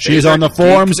 She's on the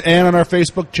forums and on our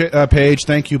Facebook page.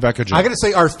 Thank you, Becca Jo. I got to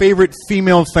say, our favorite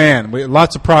female fan.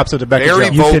 Lots of props to Becca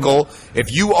Very Jo. vocal.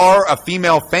 If you are a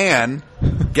female fan,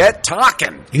 get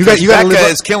talking. You got Becca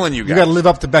is killing you guys. You got to live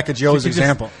up to Becca Jo's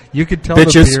example. You could tell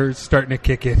Bitches. the beer's starting to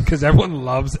kick in because everyone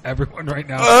loves everyone right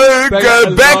now.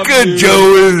 Becca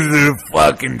Joe is the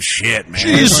fucking shit, man.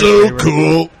 She's so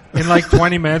cool. In like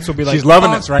 20 minutes, we'll be like, She's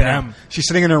loving "Oh, this right damn." now. She's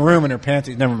sitting in her room in her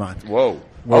panties. Never mind. Whoa.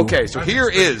 Okay, so here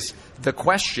is the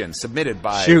question submitted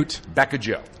by Becca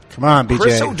Joe. Come on, BJ.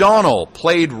 Chris O'Donnell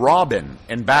played Robin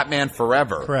in Batman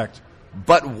Forever. Correct.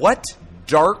 But what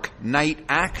Dark Knight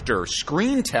actor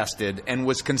screen tested and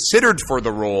was considered for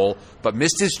the role but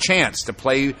missed his chance to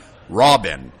play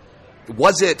Robin?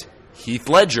 Was it Heath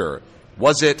Ledger?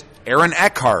 Was it Aaron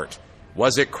Eckhart?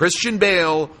 Was it Christian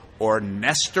Bale or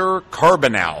Nestor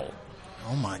Carbonell?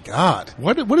 Oh, my God.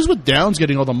 What is with Downs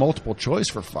getting all the multiple choice,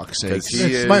 for fuck's sake?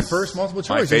 It's my first multiple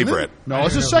choice. My favorite. No,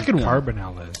 it's the second one.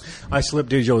 Carbonell is. I slipped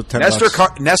DJ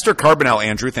 $10. Nestor Carbonell,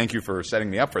 Andrew, thank you for setting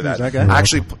me up for that. Who's that guy?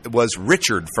 Actually was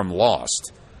Richard from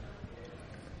Lost.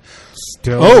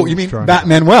 Still Oh, you mean trying to-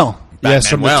 Batman Well? Yes,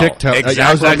 from the Batman TikTok.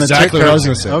 Exactly. Exactly what I was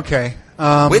going to say. Okay.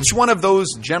 Which one of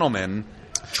those gentlemen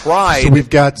tried So we've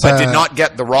got, but did not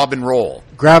get the Robin role?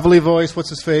 Gravelly voice, what's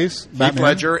his face? Heath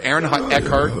Ledger, Aaron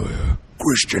Eckhart,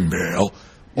 Christian Bale,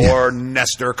 or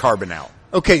Nestor Carbonell?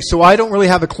 Okay, so I don't really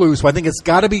have a clue, so I think it's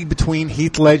got to be between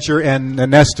Heath Ledger and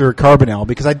Nestor Carbonell,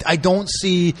 because I don't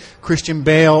see Christian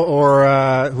Bale or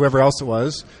whoever else it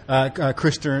was,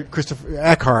 Christopher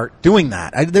Eckhart, doing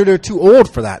that. They're too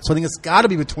old for that, so I think it's got to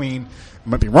be between, I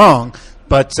might be wrong,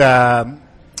 but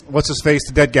what's his face,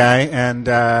 the dead guy, and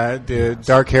the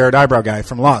dark-haired eyebrow guy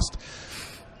from Lost.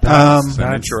 That's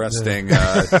interesting.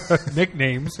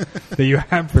 nicknames that you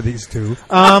have for these two.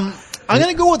 I'm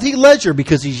going to go with Heath Ledger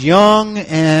because he's young,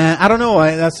 and I don't know.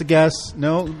 That's a guess.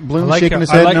 No, Bloom shaking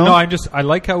his head. No, I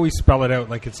like how we spell it out.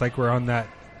 Like it's like we're on that.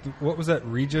 What was that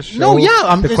Regis show? No,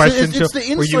 yeah, the question show it's the where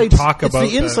insights. you talk about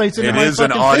it's the insights. It into my is an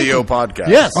fucking audio thinking. podcast.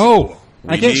 Yes. Oh,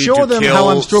 I can't need show to them kill how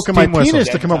I'm stroking my steam whistle. penis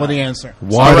to come up with the answer.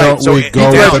 Why All right, don't so we Heath go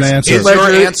Ledger with an answer? is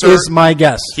your answer is my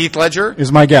guess. Heath Ledger?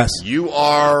 Is my guess. You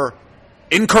are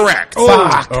incorrect.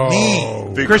 Fuck me.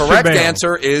 The Christian correct Bale.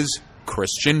 answer is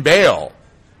Christian Bale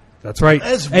That's right.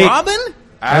 As Hey, Robin?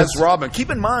 as Robin. Keep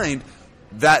in mind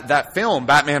that film,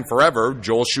 Batman Forever,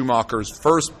 Joel Schumacher's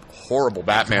first horrible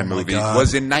Batman movie,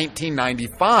 was in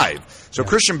 1995. So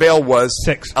Christian Bale was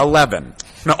 11.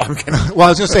 No, I'm kidding. Well, I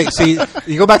was going to say, see,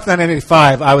 you go back to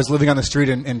 1985, I was living on the street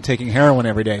and taking heroin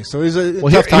every day. So it was a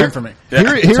tough time for me.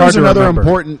 Here's hard to another remember.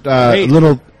 important Hey.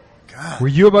 little... Were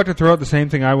you about to throw out the same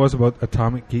thing I was about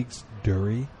Atomic Geek's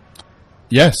Dury?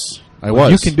 Yes, I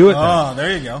was. You can do it. Then. Oh,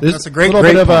 there you go. There's That's a great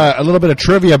bit of point. a little bit of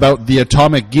trivia about the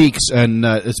Atomic Geeks, and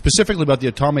specifically about the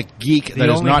Atomic Geek that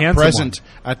is only not handsome present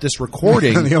at this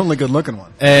recording. The only good-looking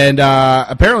one. And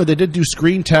apparently, they did do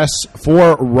screen tests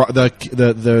for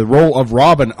the role of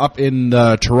Robin up in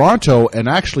Toronto, and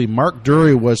actually, Mark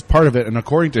Dury was part of it. And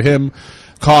according to him,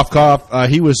 cough, cough,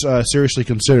 he was seriously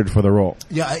considered for the role.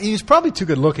 Yeah, he's probably too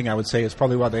good-looking, I would say. It's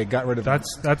probably why they got rid of him.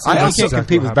 That's I that's can't exactly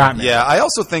compete what with happened. Batman. Yeah, I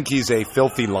also think he's a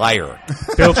filthy liar.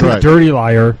 Filthy, right. dirty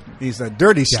liar. He's a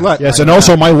dirty slut. Yes, and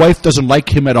also my wife doesn't like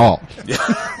him at all.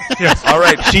 All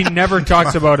right. She never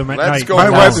talks about him at Let's night. go. My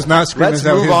on. wife is not screaming Let's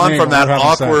out move his on name from while that we're having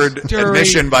sex. awkward Dury.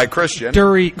 admission by Christian.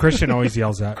 Dury. Christian always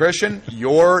yells that. Christian,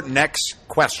 your next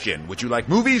question. Would you like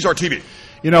movies or TV?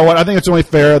 You know what? I think it's only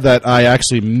fair that I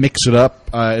actually mix it up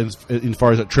as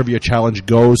far as a trivia challenge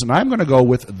goes, and I'm going to go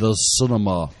with the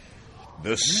cinema.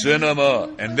 The cinema.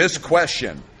 And this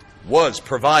question was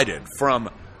provided from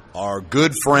our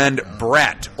good friend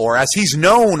Brett, or as he's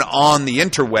known on the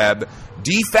interweb,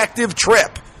 Defective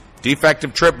Trip.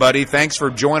 Defective Trip, buddy. Thanks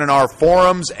for joining our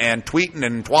forums and tweeting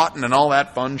and twatting and all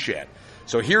that fun shit.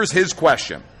 So here's his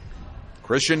question.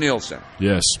 Christian Nielsen.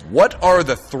 Yes. What are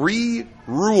the 3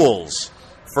 rules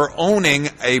for owning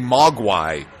a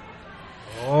Mogwai?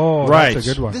 Oh, Right. that's a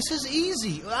good one. This is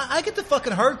easy. I get the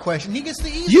fucking hard question. He gets the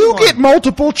easy You one. get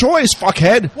multiple choice,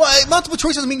 fuckhead. Well, multiple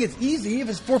choice doesn't mean it's easy. If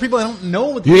it's 4 people, I don't know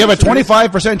what the You have a answer is.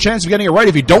 25% chance of getting it right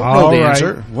if you don't know All the right.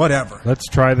 answer. Whatever. Let's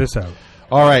try this out.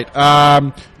 All right.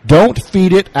 Don't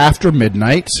feed it after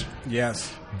midnight.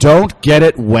 Yes. Don't get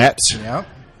it wet. Yep.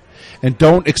 And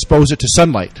don't expose it to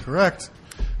sunlight. Correct.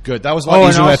 Good. That was a lot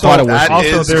easier than I thought it was. that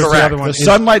Also, is there's correct. the other one. The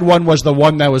sunlight one was the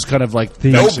one that was kind of like...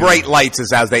 No vexing. bright lights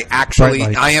is as they actually,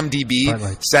 Bright lights. IMDb Bright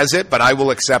lights. says it, but I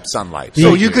will accept sunlight.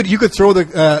 So you could throw the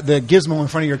gizmo in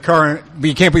front of your car, but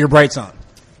you can't put your brights on.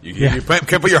 You Yeah.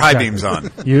 can put your high beams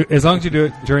on. As long as you do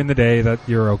it during the day, that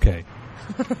you're okay.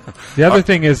 The other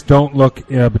thing is don't look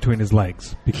between his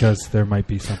legs because there might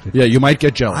be something. Yeah, you might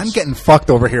get jealous. I'm getting fucked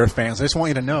over here, fans. I just want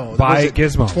you to know. By Was it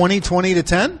Gizmo. 20 to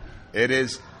 10? It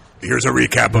is. Here's a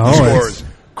recap of the No, scores.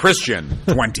 Christian,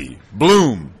 20.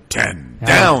 Bloom, 10. Yeah.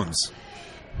 Downs,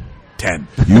 10.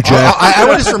 You, Jack. I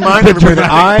would just remind everybody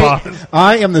that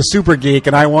I am the Super Geek,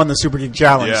 and I won the Super Geek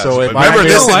Challenge. Yes, So if but remember,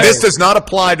 I this does not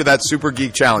apply to that Super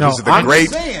Geek Challenge. No, This is the I'm great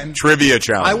saying, trivia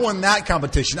challenge. I won that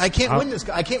competition. I can't win this.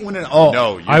 I can't win it all.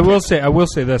 No, you I will can't.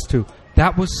 say this too.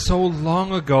 That was so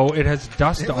long ago. It has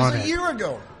dust It on was it. a year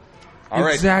ago. All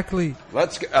right. Exactly.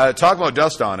 Let's talk about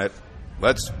dust on it.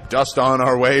 Let's dust on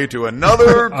our way to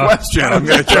another question. I'm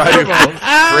going to try to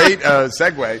great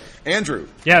segue. Andrew,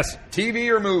 Yes. TV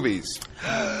or movies?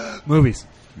 Movies.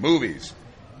 Movies.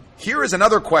 Here is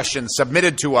another question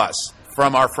submitted to us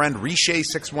from our friend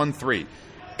Riche613.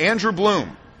 Andrew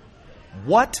Bloom,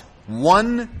 what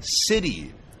one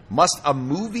city must a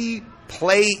movie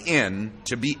play in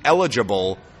to be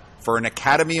eligible for an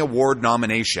Academy Award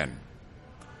nomination?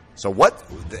 So what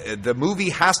the movie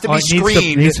has to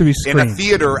be needs to be in a screened.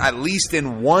 theater at least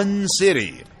in one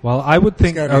city. Well, I would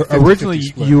think gotta be a 50-50 originally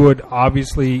split. you would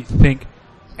obviously think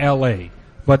L.A.,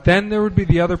 but then there would be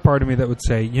the other part of me that would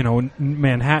say,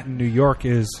 Manhattan, New York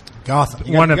is Gotham.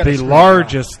 You one gotta of the screen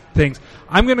largest things.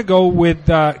 I'm going to go with,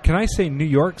 can I say New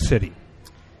York City?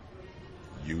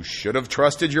 You should have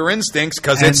trusted your instincts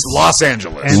because And- it's Los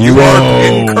Angeles. and- You Whoa. are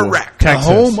incorrect. The Texas.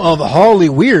 home of Holly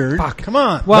Weird. Fuck. Come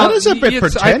on. Well, That is a bit I thought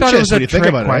it pretentious was a when you think trick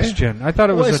about it, eh? question. I thought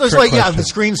it was Well, a it's trick like, question. if the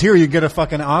screen's here, you get a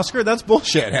fucking Oscar. That's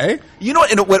bullshit, hey? You know,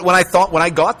 and when I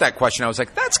got that question, I was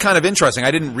like, "That's kind of interesting." I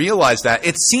didn't realize that.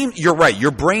 It seemed you're right.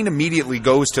 Your brain immediately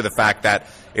goes to the fact that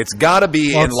it's got to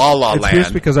be Well, in La La it's Land.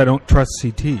 just because I don't trust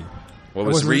CT. What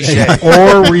was wasn't- Riche?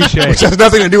 Or Riche. Which has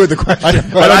nothing to do with the question.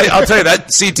 But I'll tell you that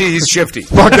CT, he's shifty.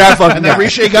 Fuck that fucking And that guy.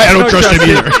 Riche guy, I don't trust him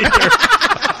either.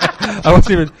 I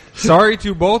wasn't even sorry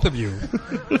to both of you.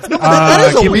 That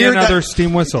is a give me weird- another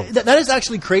steam whistle. That is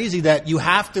actually crazy that you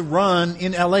have to run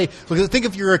in LA. Because think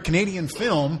if you're a Canadian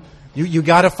film, you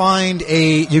got to find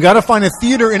a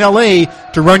theater in LA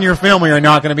to run your film, or you're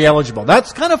not going to be eligible.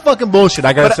 That's kind of fucking bullshit.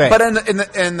 I got to say. But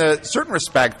in the certain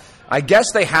respect, I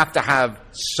guess they have to have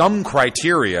some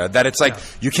criteria that it's like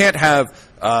you can't have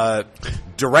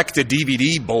direct to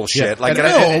DVD bullshit. Yeah. Like,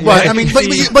 no, but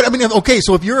I mean, okay.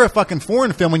 So if you're a fucking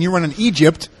foreign film and you run in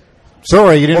Egypt,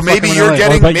 sorry, you didn't. well, maybe fucking you're run in LA.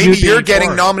 getting but maybe you'd be you're getting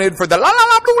foreign. nominated for the La La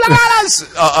La Blue La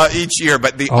Las each year,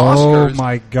 but the Oh Oscars.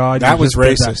 my God, That you was just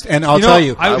did racist. that. And I'll You know, tell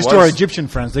you, I just was- to our Egyptian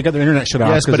friends, they got their internet shut off.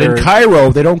 Yes, 'cause but in they're-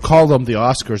 Cairo, they don't call them the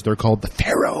Oscars. They're called the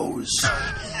Pharaohs.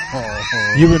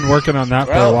 You've been working on that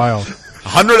for a while.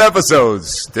 100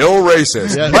 episodes, still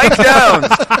racist. Yeah. Mike Downs.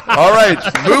 All right,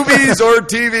 movies or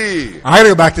TV? I got to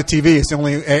go back to TV. It's the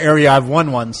only area I've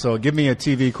won one. So give me a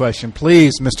TV question,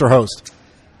 please, Mr. Host.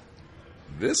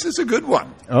 This is a good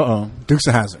one. Uh-oh. Dukes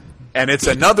of Hazzard. And it's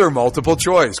another multiple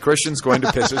choice. Christian's going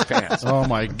to piss his pants. Oh,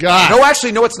 my God. No,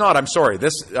 actually, no, it's not. I'm sorry.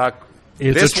 This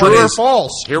It's this a one true or is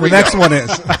false? Here The we next go. one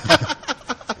is.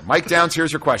 Mike Downs,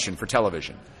 here's your question for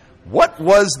television. What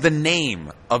was the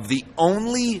name of the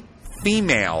only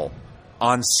female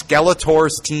on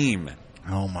Skeletor's team?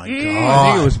 Oh, my I think it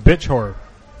God. was bitch horror.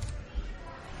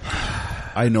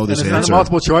 I know this Is that a answer.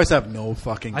 multiple choice? I have no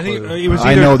fucking I clue. think it was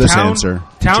I either know this town, answer.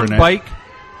 Town Internet. bike,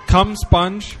 cum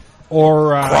sponge,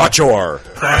 or Crotchor.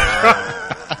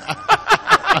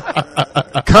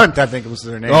 Cunt, I think was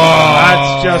their name.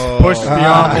 that's just pushed the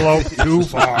envelope too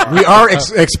far. We are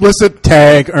explicit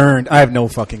tag earned. I have no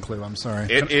fucking clue. I'm sorry.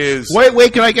 It is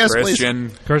Wait, can I guess, please?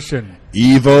 Christian. Christian,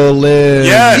 Evelyn.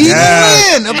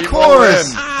 Yes. Evelyn, of Evil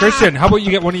course. Lynn. Christian, how about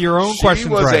you get one of your own She questions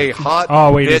was right? a hot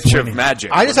Oh, wait, it's bitch of winning.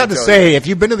 magic. I just let have me to tell say, you. if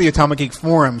you've been to the Atomic Geek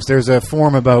forums, there's a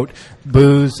forum about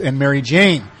booze and Mary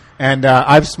Jane. And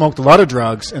I've smoked a lot of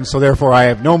drugs, and so therefore I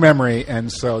have no memory,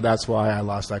 and so that's why I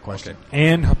lost that question.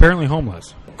 And apparently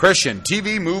homeless. Christian,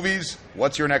 TV, movies.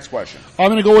 What's your next question? I'm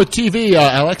going to go with TV,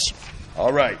 Alex.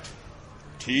 All right.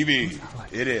 TV.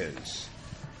 It is.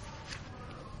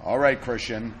 All right,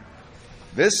 Christian.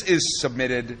 This is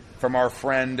submitted from our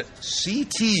friend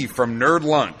CT from Nerd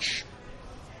Lunch.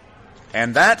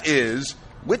 And that is,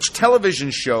 which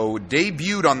television show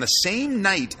debuted on the same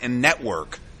night and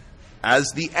network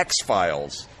as The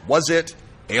X-Files? Was it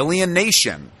Alien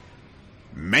Nation,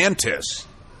 Mantis,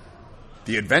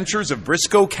 The Adventures of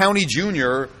Briscoe County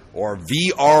Jr., or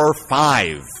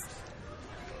VR5?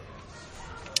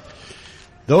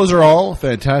 Those are all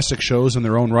fantastic shows in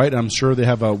their own right. I'm sure they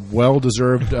have a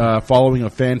well-deserved following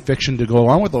of fan fiction to go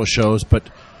along with those shows, but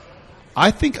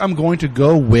I think I'm going to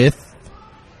go with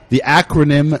the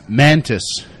acronym MANTIS.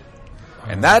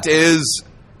 And that is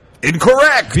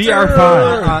incorrect.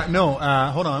 VR5. No,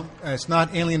 hold on. It's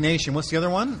not Alienation. What's the other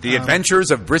one? The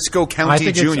Adventures of Briscoe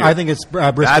County Jr. I think it's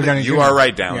Briscoe County Jr. You are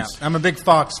right, Downs. Yeah. I'm a big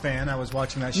Fox fan. I was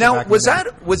watching that show. Now, back in was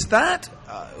the day. that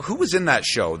who was in that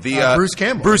show? Bruce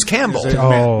Campbell. Bruce Campbell.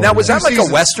 Oh. Now, was that Two like a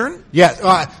seasons. Western?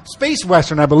 Yeah, space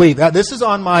western, I believe. This is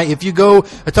on my. If you go,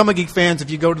 Atomic Geek fans, if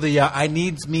you go to the I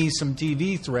Needs Me Some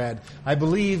TV thread, I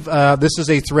believe this is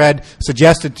a thread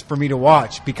suggested for me to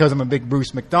watch because I'm a big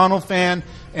Bruce McDonald fan,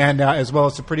 and as well,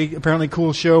 it's a pretty apparently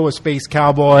cool show. A space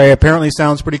cowboy apparently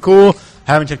sounds pretty cool.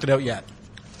 Haven't checked it out yet.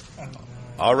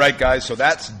 All right, guys. So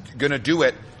that's going to do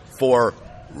it for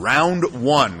round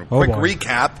one. Quick boy.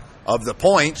 recap of the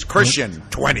points. Christian,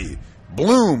 20.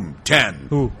 Bloom, 10.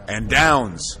 Ooh. And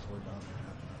Downs,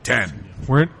 10.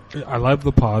 I love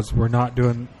the pause. We're not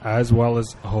doing as well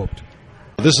as hoped.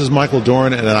 This is Michael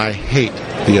Doran, and I hate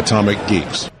the Atomic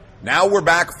Geeks. Now we're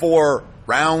back for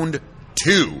round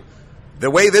two. The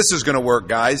way this is going to work,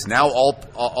 guys, now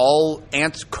all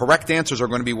correct answers are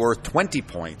going to be worth 20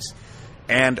 points.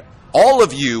 And all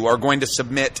of you are going to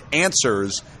submit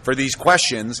answers for these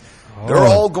questions. They're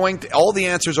all the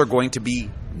answers are going to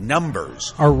be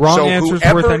numbers. Are wrong answers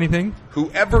worth anything?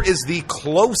 Whoever is the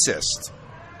closest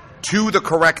to the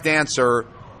correct answer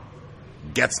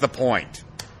gets the point.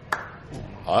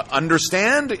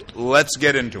 Understand? Let's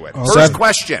get into it. First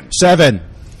question. 7.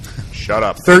 Shut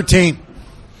up. 13.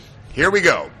 Here we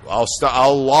go.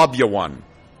 I'll lob you one.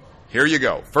 Here you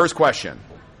go. First question.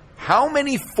 How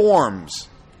many forms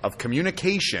of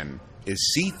communication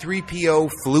is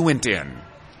C-3PO fluent in?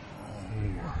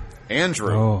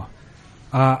 Andrew.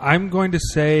 I'm going to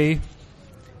say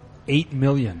 8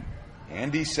 million.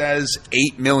 Andy says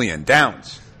 8 million.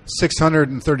 Downs.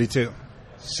 632.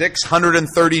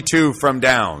 632 from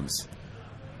Downs.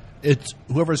 It's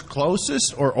whoever's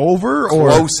closest or over or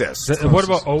Closest. What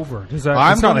about over? Does that?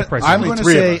 I'm it's not gonna, like Price I'm is going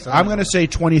Right. to say I'm going to say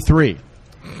 23.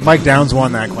 Mike Downs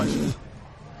won that question.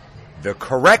 The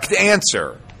correct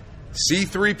answer,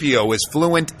 C-3PO is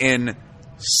fluent in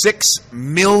 6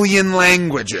 million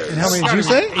languages. How many did you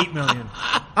say? 8 million.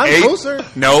 I'm closer.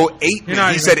 No, 8. You're not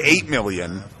He even- said 8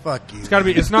 million. Fuck you. It's got to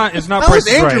be. It's not. It's not How Price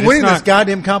is is Right. Andrew It's winning not, this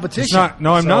goddamn competition? It's not.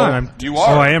 No, I'm not. I'm. You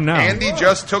are. Oh, I am now. Andy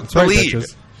just took That's the right, lead.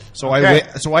 bitches. So Okay.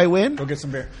 I win. Go get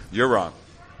some beer. You're wrong.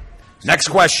 Next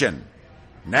question.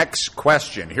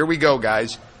 Here we go,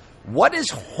 guys. What is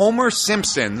Homer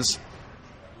Simpson's,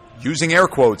 using air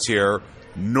quotes here,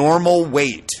 normal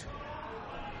weight?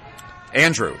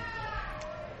 Andrew.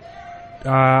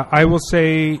 I will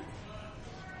say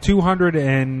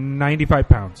 295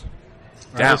 pounds.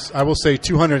 Down. I will say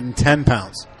 210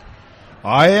 pounds.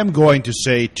 I am going to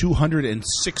say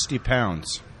 260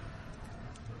 pounds.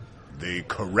 The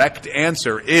correct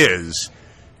answer is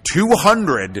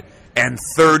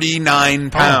 239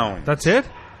 pounds. That's it.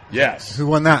 Yes. Who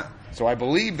won that? So I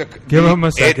believe Give him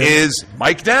a second. It is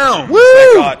Mike Downs Woo!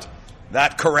 that got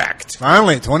that correct.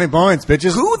 Finally, 20 points,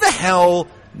 bitches. Who the hell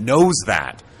knows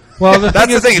that? Well, the That's thing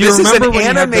the is, thing. do you This is remember an when he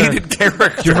had animated the-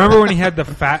 character. Do you remember when he had the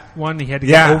fat one? He had to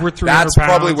Yeah, get over 300 That's pounds.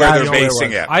 probably where That's they're the only basing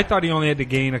way it. I thought he only had to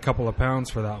gain a couple of pounds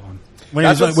for that one. When he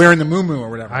was That's what's- wearing the moo or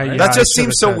whatever. I- right? yeah. That just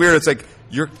should've seems so said. weird. It's like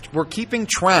we're keeping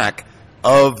track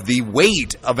of the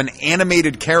weight of an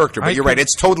animated character, but you're right.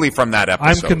 It's totally from that I'm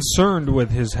episode. concerned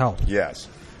with his health. Yes.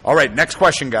 All right, next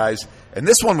question, guys. And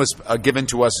this one was given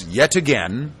to us yet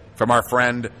again from our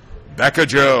friend Becca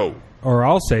Joe. Or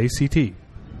I'll say CT.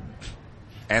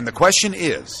 And the question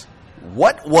is,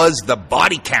 what was the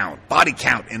body count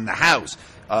in the house,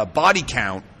 body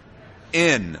count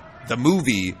in the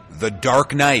movie The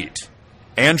Dark Knight?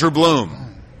 Andrew Bloom.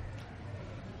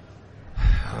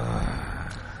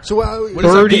 So, what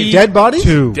 30 dead bodies?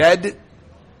 Dead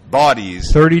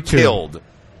bodies 32. killed.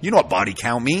 You know what body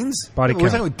count means? Body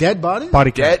Was that count. with dead bodies?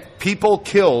 Body count. Dead people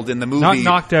killed in the movie Not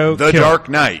knocked out, The killed. Dark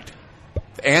Knight.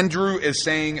 Andrew is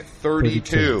saying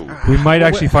 32. We might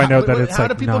actually find out that it's how like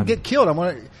do people none. get killed? I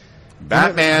want to.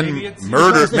 Batman Maybe it's-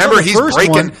 murder. It's not Remember, the he's first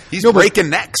breaking. one. He's No, but- breaking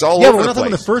necks all Yeah, over but we're the not talking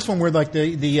place. the first one where like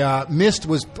the mist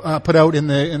was put out in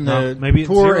the No, maybe it's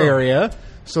poor 0. area.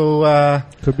 So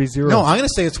Could be 0. no, I'm going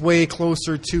to say it's way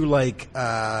closer to like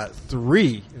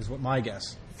 3 is what my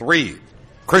guess. 3.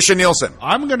 Christian Nielsen.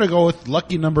 I'm going to go with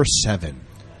lucky number 7.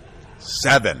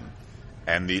 7.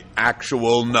 And the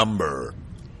actual number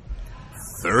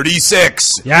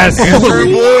 36. Yes.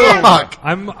 Fuck.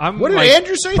 I'm What did like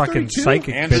Andrew say, fucking 32?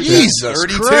 psychic. Andrew bitch. said Jesus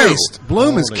 32. Christ.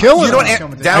 Bloom is Holy- killing You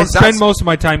don't. us. Down, I spend most of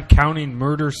my time counting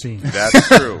murder scenes. That's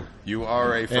true. You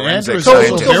are a Andrew's forensic also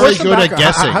scientist. very what's the good at background?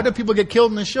 guessing. How do people get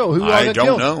killed in the show? Who all I got don't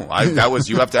killed? know.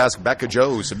 You have to ask Becca Joe,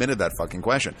 who submitted that fucking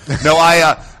question. No,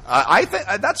 I think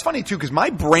that's funny too, because my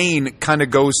brain kind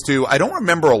of goes to, I don't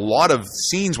remember a lot of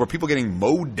scenes where people getting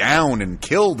mowed down and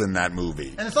killed in that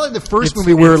movie. And it's not like the first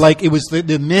movie where like it was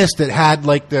the mist that had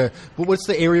like the what's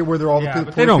the area where they're all Yeah, the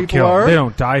but poor they don't people kill. are? They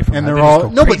don't die from and that. they're They just all go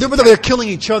no, but crazy. they're killing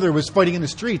each other, was fighting in the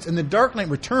streets. And the Dark Knight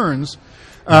Returns.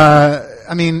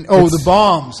 The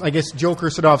bombs. I guess Joker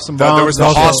set off some bombs. There was the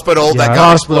Also- hospital that Yeah. got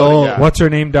Hospital. exploded. Yeah. What's her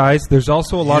name dies. There's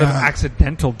also a lot of Yeah.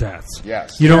 accidental deaths.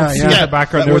 Yes. You don't Yeah, see yeah. in Yeah, the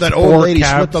background. where There's that old four lady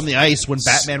cabs. slipped on the ice when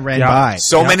Batman ran Yeah. by.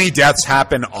 So many deaths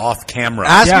happen off camera.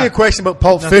 Ask Yeah. me a question about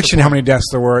Pulp Fiction. How many deaths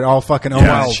there were? All fucking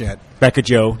Yeah. shit. Becca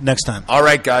Joe. Next time. All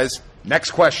right, guys.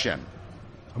 Next question.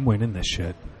 I'm winning this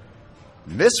shit.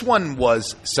 This one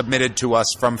was submitted to us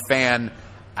from fan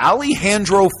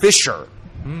Alejandro Fisher.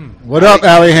 What up,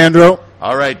 Alejandro?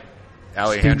 All right,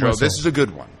 Alejandro, whistle. this is a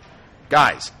good one.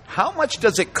 Guys, how much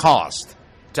does it cost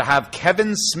to have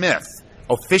Kevin Smith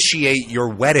officiate your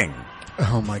wedding?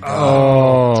 Oh my god.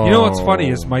 Oh, you know what's funny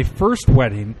is my first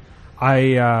wedding.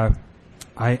 I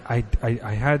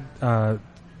had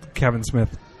Kevin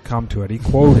Smith come to it. He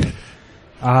quoted.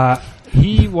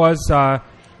 He was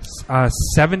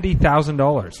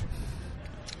 $70,000.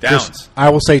 Downs. I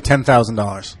will say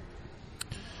 $10,000.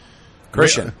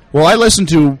 Christian. Well, I listened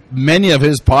to many of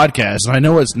his podcasts, and I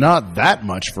know it's not that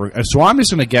much so I'm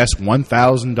just going to guess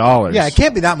 $1,000. Yeah, it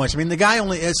can't be that much. I mean, the guy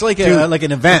it's like Dude, like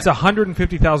an event. It's It's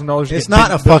 $150,000. It's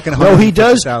not a fucking. No, he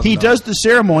does $150,000. the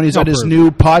ceremonies No at his proof.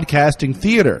 new podcasting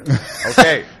theater.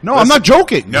 Okay. No, I'm not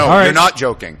joking. No, All right. you're not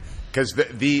joking. Because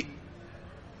the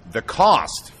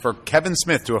cost for Kevin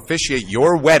Smith to officiate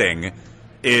your wedding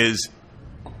is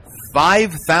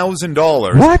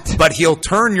 $5,000. What? But he'll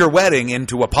turn your wedding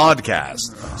into a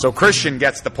podcast. So Christian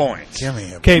gets the point. Give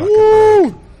me a Okay,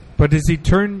 fucking but does he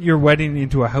turn your wedding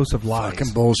into a house of lies?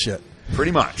 fucking bullshit.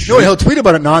 Pretty much. No, he'll tweet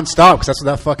about it nonstop because that's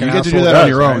what that fucking. You get to asshole do that does, on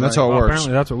your own. right? That's how it Well, works.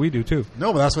 apparently that's what we do too.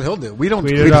 No, but that's what he'll do. We don't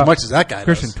Tweet tweet it as up. much as that guy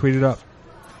Christian, does. tweet it up.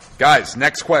 Guys,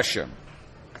 next question.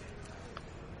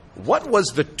 What was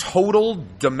the total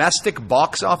domestic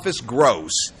box office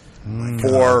gross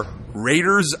for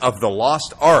Raiders of the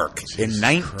Lost Ark in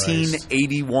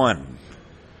 1981?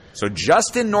 So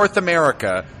just in North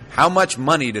America, how much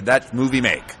money did that movie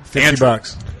make? Andrew.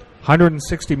 $50.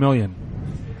 160 million.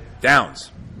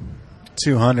 Downs.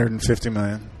 $250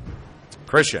 million.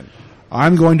 Christian.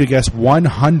 I'm going to guess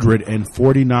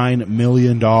 $149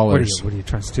 million. What are you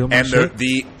trying to steal my And shit?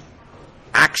 the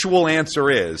actual answer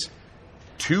is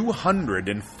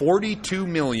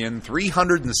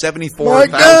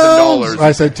 $242,374,000.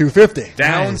 I said $250.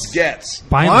 Downs Nice. gets.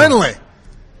 Finally.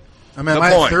 I mean, am The I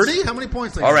at points. 30? How many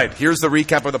points? All right, here's the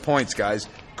recap of the points, guys.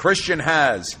 Christian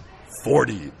has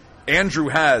 40. Andrew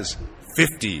has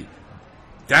 50.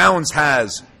 Downs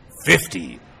has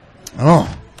 50.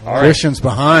 Oh, All right. Christian's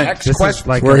behind. Next This is question.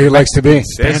 like Where he likes to be.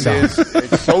 This is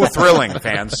it's so thrilling,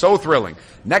 fans. So thrilling.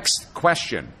 Next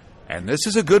question. And this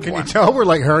is a good Can one. you tell we're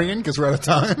like hurrying because we're out of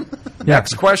time? Yeah.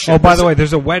 Next question. Oh, by This the is- way,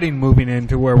 there's a wedding moving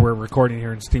into where we're recording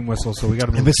here in Steam Whistle, so we got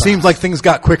to move. If it fast. seems like things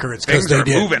got quicker, it's because Things they are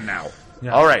did. moving now.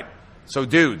 Yeah. All right. So,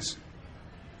 dudes,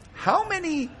 how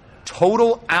many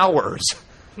total hours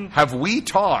have we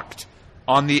talked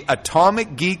on the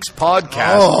Atomic Geeks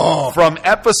podcast from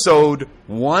episode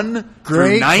 1 through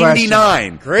Great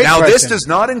 99? question. Great Now, this question. does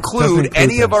not include include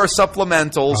any of them. our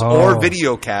supplementals Oh. or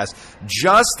video casts,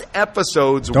 just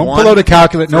episodes Don't 1 pull out a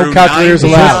calculator. No through calculators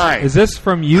 99. allowed. Is this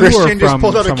from you or Christian from just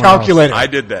pulled out a someone else? calculator. I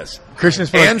did this. Christian's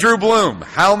for Andrew Bloom,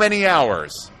 how many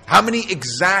hours? How many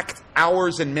exact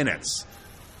hours and minutes?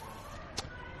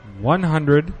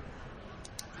 113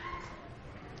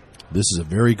 This is a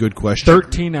very good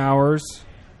question. hours,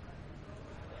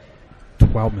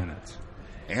 12 minutes.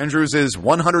 Andrews is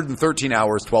 113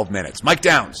 hours, 12 minutes. Mike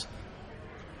Downs.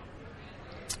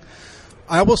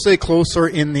 I will say closer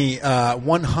in the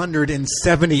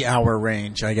 170-hour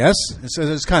range. I guess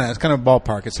it's kind of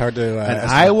ballpark. It's hard to. And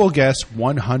I will guess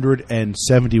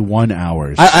 171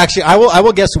 hours. I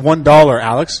will guess $1,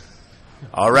 Alex.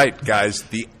 All right, guys.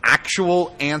 The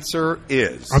actual answer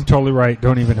is I'm totally right.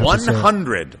 Don't even have to say it.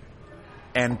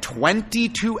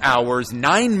 122 hours,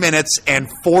 9 minutes, and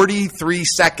 43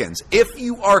 seconds. If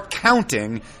you are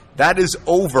counting, that is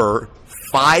over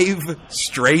 5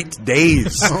 straight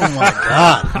days. Oh my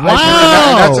God!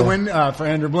 Wow. That's a win for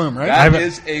Andrew Bloom, right? That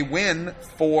is a win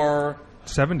for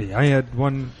 70. I had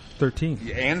 113.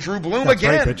 Andrew Bloom That's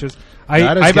again. right, bitches.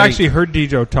 That is I've getting- actually heard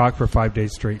Dijo talk for 5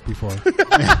 days straight before.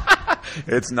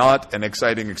 It's not an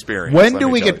exciting experience. When let do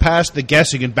me we tell get past the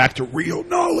guessing and back to real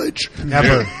knowledge?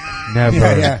 Never.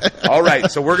 Yeah. you. All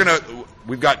right, so we're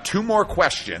We've got 2 more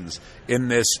questions in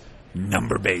this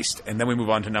number-based, and then we move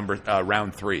on to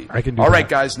round 3. I can do All right,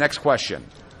 that. guys, next question.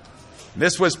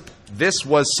 This was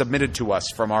submitted to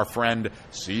us from our friend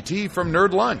CT from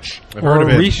Nerd Lunch. Or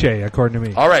Riche, according to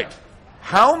me. All right.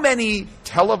 How many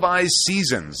televised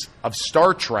seasons of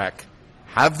Star Trek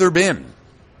have there been?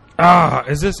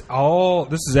 Is this all?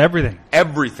 This is everything.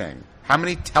 Everything. How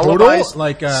many televised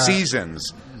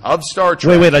seasons of Star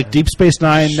Trek? Wait, like Deep Space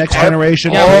Nine, Next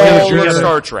Generation? All we of get it.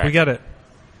 Star Trek. We get it.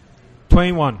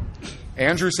 21.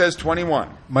 Andrew says 21.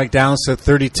 Mike Downs said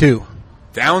 32.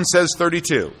 Down says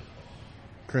 32.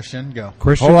 Christian, go.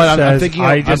 Christian Hold on, says, I'm thinking.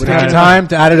 I just Take had time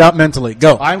to add it up mentally.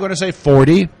 Go. I'm going to say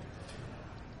 40.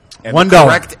 And $1. the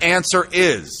correct answer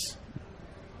is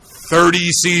 30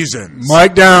 seasons.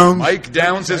 Mike Downs. Mike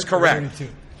Downs is correct.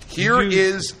 Here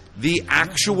is the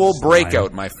actual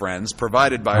breakout, my friends,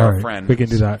 provided by All our right, friend we can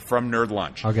do that. from Nerd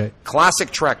Lunch. Okay.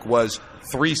 Classic Trek was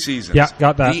 3 seasons. Yeah,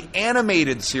 got that. The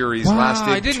animated series Wow, lasted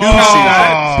I 2 didn't seasons.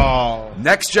 know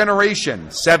Next Generation,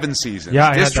 7 seasons. Yeah,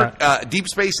 I had that. Deep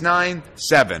Space Nine,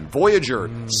 7. Voyager,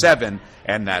 7.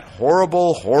 And that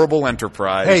horrible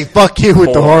Enterprise. Hey, fuck you with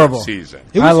the 4 horrible. season.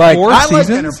 It was I 4 like seasons?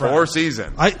 Enterprise. 4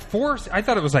 seasons. I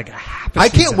thought it was like half a I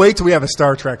can't season. wait till we have a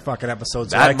Star Trek fucking episode.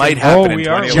 So I That can might happen in we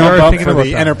are. 2011. jump are up thinking for about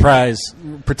the that. Enterprise.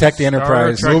 Protect the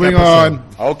Enterprise. Trek Moving episode.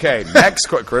 on. Okay, next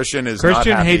Christian is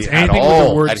Christian not happy hates at anything with all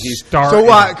the word that he's star. So in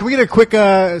it. can we get a quick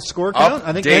score count?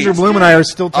 I think Update. Andrew Bloom and I are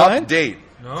still tied. Update.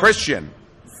 Christian,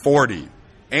 40.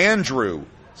 Andrew,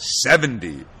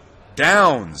 70.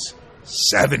 Downs,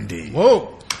 70.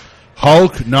 Whoa.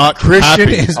 Hulk not Christian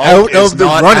happy. is Hulk out is of the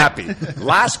not running. happy.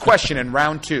 Last question in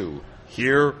round 2.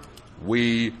 Here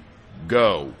we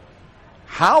go.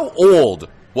 How old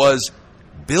was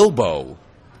Bilbo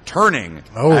turning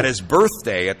at his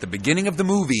birthday at the beginning of the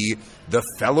movie, The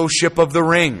Fellowship of the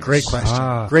Ring? Great question.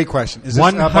 Ah. Great question. Is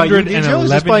this by you, Dejo? Is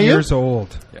this by 111 you? years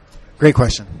old. Great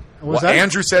question. What was Well, that?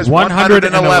 Andrew says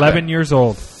 111 111. years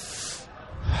old.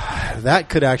 That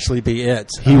could actually be it.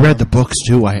 He read the books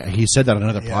too. He said that on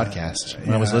another podcast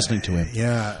when I was listening to him.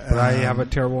 Yeah, But I have a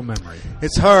terrible memory.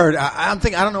 it's hard. I'm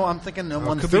thinking. I don't know. I'm thinking the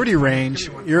 130 range.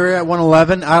 You're at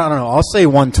 111. I don't know. I'll say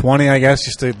 120. I guess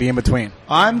just to be in between.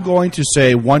 I'm going to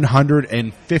say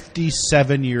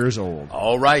 157 years old.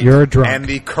 All right. You're a drunk. And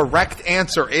the correct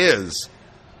answer is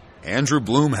Andrew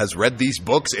Bloom has read these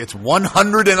books. It's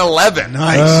 111.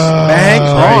 Nice. Bang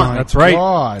on. That's right.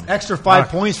 God. Extra 5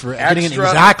 points for getting it Extra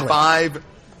exactly. 5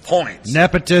 points.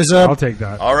 Nepotism. I'll take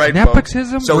that. All right,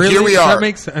 Nepotism? folks. So really? here we are. That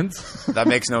makes sense. That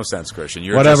makes no sense, Christian.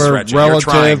 You're Whatever, just stretching. relative,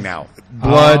 You're trying now.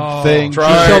 blood thing.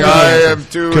 Trying. I am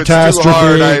too. It's too Catastrophe.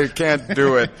 hard. I can't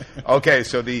do it. Okay,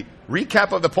 so the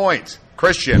recap of the points.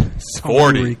 Christian, So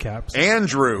 40. many recaps.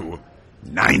 Andrew,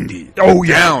 90. Oh,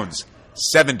 yeah. Downs,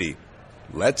 70.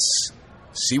 Let's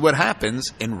see what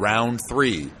happens in round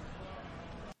 3.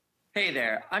 Hey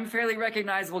there, I'm fairly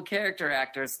recognizable character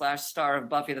actor / star of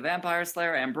Buffy the Vampire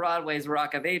Slayer and Broadway's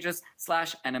Rock of Ages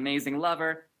 / an amazing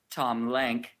lover, Tom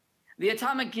Lank. The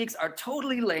Atomic Geeks are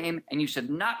totally lame and you should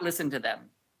not listen to them.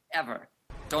 Ever.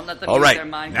 Don't let them All use right, their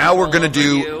mind now we're control going to over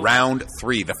do you. round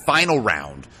 3, the final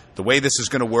round. The way this is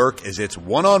going to work is it's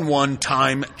one-on-one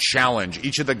time challenge.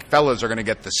 Each of the fellas are going to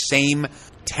get the same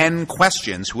 10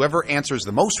 questions. Whoever answers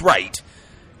the most right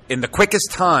in the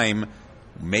quickest time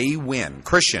may win.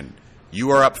 Christian,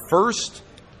 you are up first.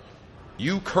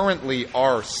 You currently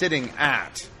are sitting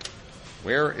at...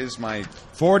 Where is my...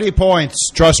 40 points.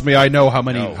 Trust me, I know how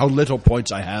No. little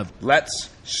points I have. Let's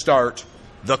start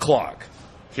the clock.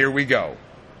 Here we go.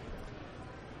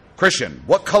 Christian,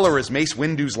 what color is Mace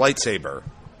Windu's lightsaber?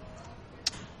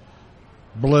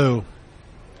 Blue.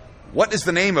 What is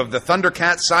the name of the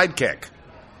Thundercat sidekick?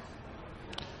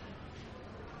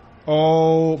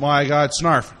 Oh my God,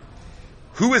 Snarf.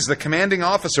 Who is the commanding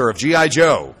officer of G.I.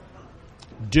 Joe?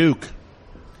 Duke.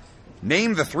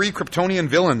 Name the 3 Kryptonian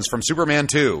villains from Superman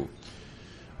 2.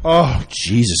 Oh,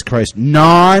 Jesus Christ.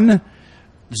 Non,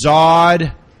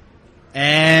 Zod,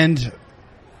 and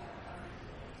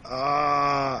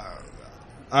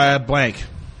blank.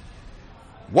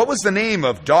 What was the name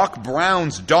of Doc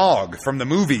Brown's dog from the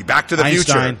movie Back to the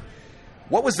Einstein. Future?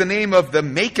 What was the name of the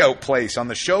makeout place on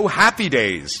the show Happy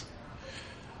Days?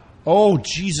 Oh,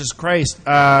 Jesus Christ.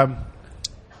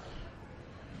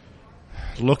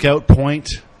 Lookout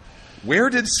Point. Where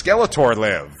did Skeletor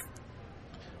live?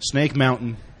 Snake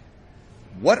Mountain.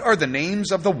 What are the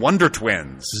names of the Wonder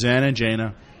Twins? Xana and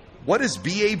Jaina. What is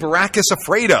B.A. Baracus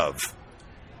afraid of?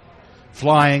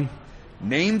 Flying.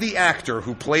 Name the actor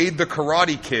who played the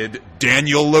Karate Kid,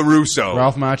 Daniel LaRusso.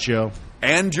 Ralph Macchio.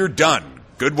 And you're done.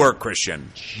 Good work,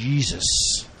 Christian.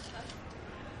 Jesus.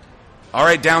 All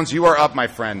right, Downs, you are up, my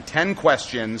friend. 10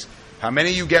 questions. How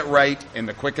many you get right in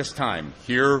the quickest time?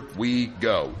 Here we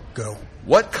go. Go.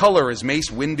 What color is Mace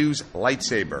Windu's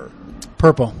lightsaber?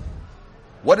 Purple.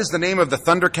 What is the name of the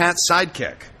Thundercat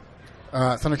sidekick?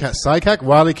 Thundercat sidekick,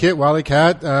 Wily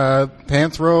Cat,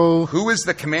 Panthro. Who is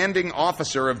the commanding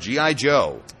officer of G.I.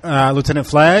 Joe? Lieutenant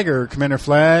Flag or Commander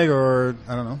Flag or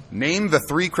I don't know. Name the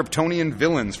 3 Kryptonian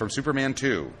villains from Superman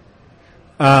 2.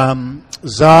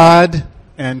 Zod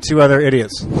and 2 other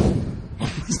idiots.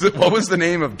 What was the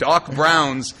name of Doc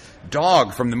Brown's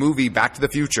dog from the movie Back to the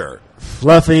Future?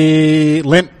 Fluffy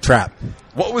Lint Trap.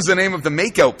 What was the name of the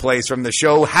makeout place from the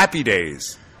show Happy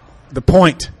Days? The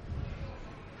Point.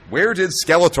 Where did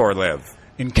Skeletor live?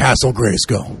 In Castle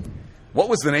Grayskull. What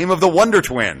was the name of the Wonder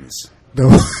Twins? The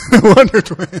Wonder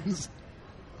Twins.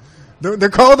 They're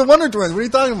called the Wonder Twins. What are you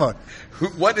talking about?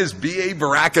 What is B.A.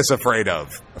 Baracus afraid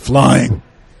of? Flying.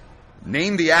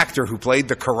 Name the actor who played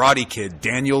the Karate Kid,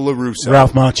 Daniel LaRusso.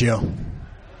 Ralph Macchio.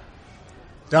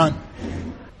 Done.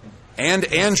 And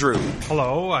Andrew.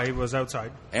 Hello, I was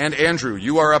outside. And Andrew,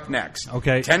 you are up next.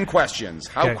 Okay. 10 questions.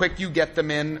 How Okay. quick you get them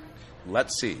in,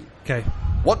 let's see. Okay.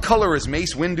 What color is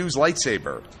Mace Windu's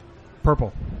lightsaber?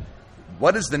 Purple.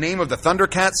 What is the name of the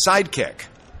Thundercat sidekick?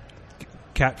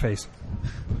 Cat face.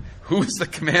 Who is the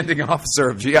commanding officer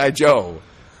of G.I. Joe?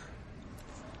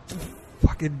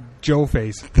 Fucking Joe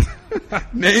face.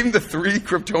 Name the 3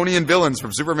 Kryptonian villains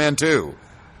from Superman 2.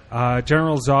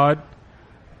 General Zod,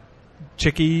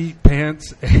 Chicky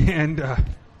Pants, and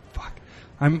fuck.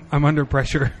 I'm under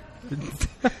pressure.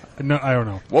 No, I don't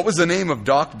know. What was the name of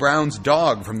Doc Brown's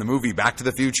dog from the movie Back to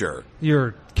the Future?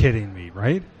 You're kidding me,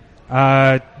 right?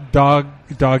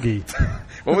 Doggy.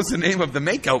 What was the name of the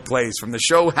makeout place from the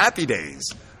show Happy Days?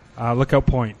 Lookout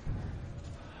Point.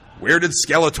 Where did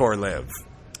Skeletor live?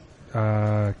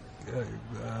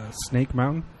 Snake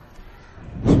Mountain.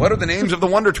 What are the names of the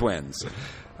Wonder Twins?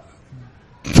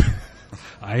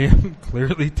 I am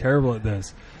clearly terrible at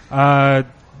this.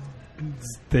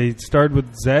 They started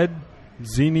with Zed,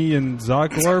 Zini, and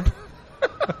Zogorb.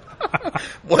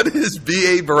 What is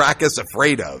B.A. Baracus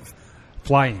afraid of?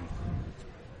 Flying.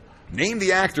 Name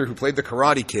the actor who played the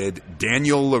Karate Kid,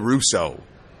 Daniel LaRusso.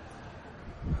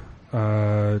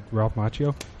 Ralph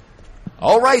Macchio.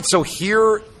 All right, so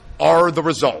here are the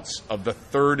results of the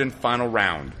third and final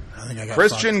round. I think I got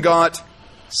Christian got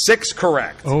 6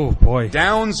 correct. Oh, boy.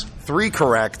 Downs, 3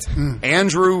 correct.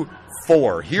 Andrew,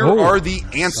 4. Here Oh. are the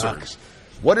answers.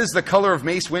 What is the color of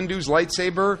Mace Windu's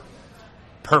lightsaber?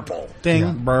 Purple. Ding.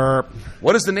 Yeah. Burp.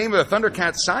 What is the name of the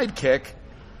Thundercat sidekick?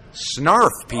 Snarf,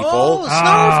 people. Oh,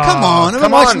 Snarf, come on. I've Come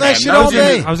been watching on, that man. shit That all was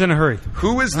day. I was in a hurry.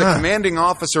 Who is the commanding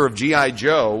officer of G.I.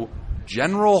 Joe?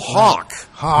 General Hawk.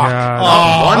 Hawk. Yeah.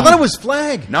 I thought it was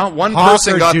Flag. Not one Hawk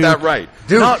person or got Duke? that right.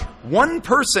 Duke. Not one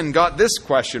person got this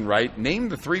question right. Name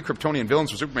the 3 Kryptonian villains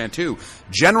from Superman 2.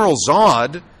 General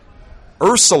Zod,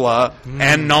 Ursula,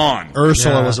 and Non.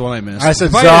 Ursula Yeah. was the one I missed. I said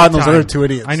If I Zod had and those time, other 2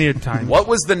 idiots. I needed time. What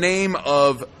was the name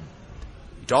of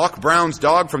Doc Brown's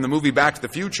dog from the movie Back to the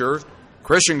Future?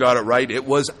 Christian got it right. It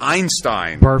was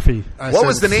Einstein. Barfy. What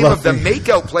was the name of the Fluffy.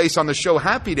 makeout place on the show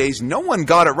Happy Days? No one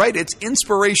got it right. It's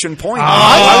Inspiration Point.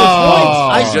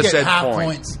 I You should just get said half point.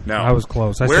 points. No. I was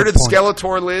close. I Where said did point.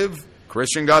 Skeletor live?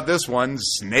 Christian got this one.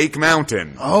 Snake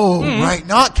Mountain. Oh, right.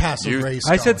 Not Castle You- Grayskull.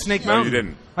 I said Snake No, you Mountain.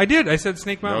 didn't. I did. I said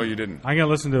Snake Mountain. No, you didn't. I'm going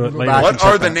to listen to it later. back. What can check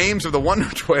are the that. names of the Wonder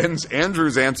Twins?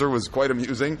 Andrew's answer was quite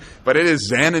amusing, but it is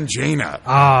Zan and Jaina.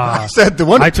 I said the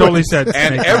one. I totally said Snake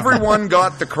And Mountain. everyone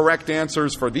got the correct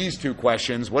answers for these 2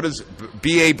 questions. What is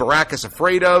B.A. Baracus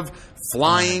afraid of?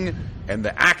 Flying. And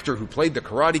the actor who played the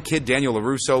Karate Kid, Daniel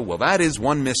LaRusso. Well, that is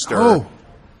one Mr. Oh.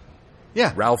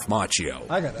 Yeah. Ralph Macchio.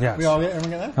 I got that. Yes. Everyone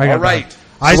get that? I got All right. that.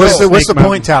 I What's said the Snake point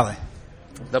Mountain. tally?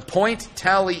 The point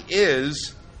tally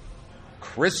is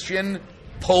Christian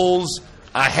pulls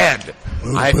ahead.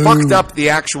 I fucked up the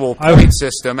actual point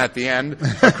system at the end.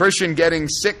 But Christian getting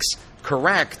 6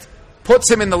 correct puts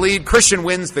him in the lead. Christian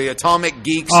wins the Atomic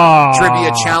Geeks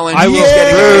Trivia Challenge. I will He's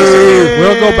getting a case of beer.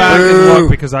 We'll go back and Boo.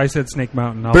 look because I said Snake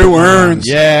Mountain. I'll Boo put mine on. earns.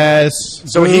 Yes.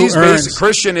 So Boo he's earns.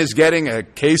 Christian is getting a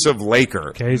case of Laker.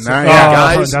 Okay, so, Nice.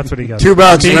 Guys, that's what he got. $2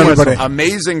 from Steam everybody. whistle.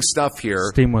 Amazing stuff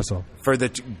here. Steam whistle. For the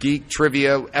Geek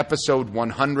Trivia episode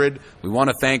 100. We want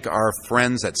to thank our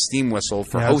friends at Steam Whistle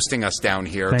for Yes. hosting us down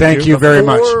here. Thank you very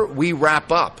much. Before we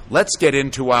wrap up, let's get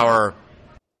into our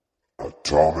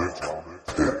Atomic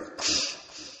Picks.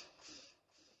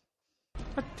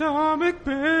 Atomic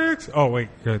Picks. Oh, wait.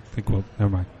 I think we'll...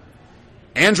 Never mind.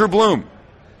 Andrew Bloom.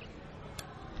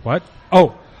 What?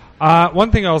 Oh,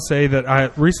 one thing I'll say that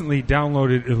I recently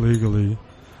downloaded illegally.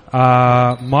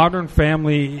 Modern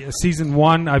Family Season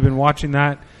 1. I've been watching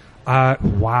that.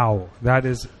 Wow, that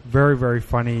is very, very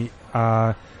funny.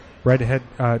 Redhead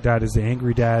Dad is the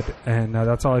angry dad, and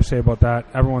that's all I say about that.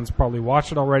 Everyone's probably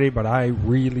watched it already, but I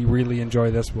really, really enjoy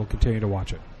this. We'll continue to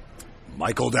watch it.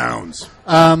 Michael Downs.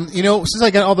 Since I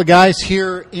got all the guys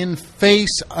here in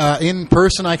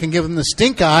person, I can give them the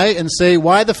stink eye and say,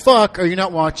 why the fuck are you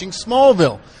not watching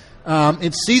Smallville?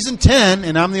 It's season 10,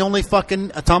 and I'm the only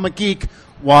fucking Atomic Geek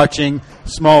watching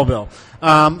Smallville.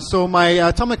 So my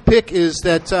atomic pick is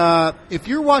that if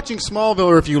you're watching Smallville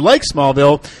or if you like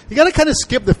Smallville, you got to kind of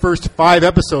skip the first 5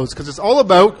 episodes because it's all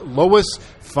about Lois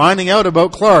finding out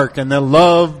about Clark and the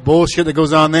love bullshit that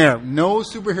goes on there. No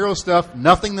superhero stuff,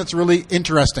 nothing that's really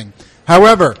interesting.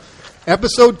 However,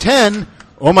 episode 10,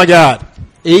 oh my God.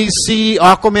 AC,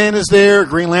 Aquaman is there,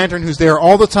 Green Lantern, who's there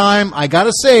all the time. I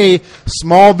gotta say,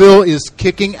 Smallville is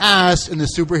kicking ass in the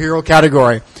superhero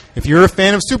category. If you're a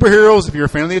fan of superheroes, if you're a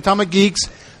fan of the Atomic Geeks,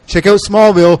 check out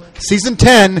Smallville, Season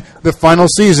 10, the final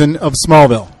season of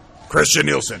Smallville. Christian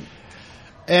Nielsen.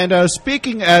 And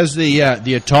speaking as the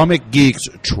Atomic Geeks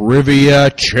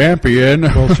trivia champion,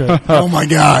 Oh my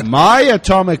God! My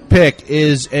atomic pick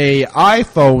is a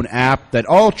iPhone app that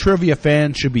all trivia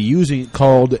fans should be using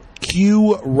called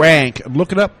Q Rank.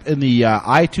 Look it up in the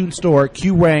iTunes store.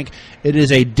 Q Rank. It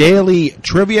is a daily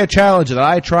trivia challenge that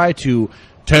I try to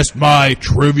test my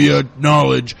trivia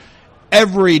knowledge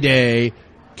every day.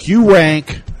 Q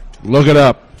Rank. Look it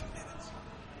up.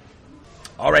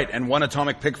 All right, and one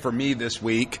atomic pick for me this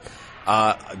week.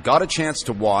 Got a chance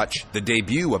to watch the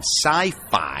debut of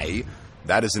Sci-Fi.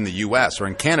 That is in the U.S. or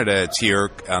in Canada. It's here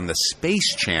on the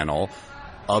Space Channel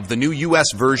of the new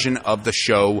U.S. version of the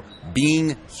show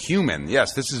Being Human.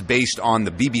 Yes, this is based on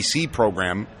the BBC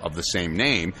program of the same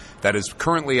name that is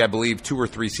currently, I believe, 2 or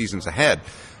 3 seasons ahead.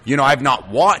 I've not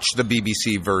watched the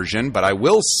BBC version, but I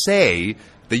will say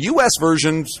the U.S.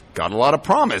 version's got a lot of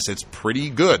promise. It's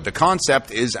pretty good. The concept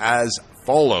is as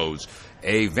follows.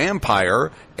 A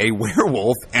vampire, a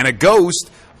werewolf, and a ghost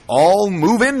all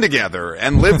move in together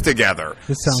and live together.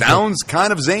 Sounds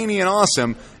kind of zany and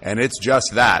awesome, and it's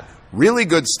just that. Really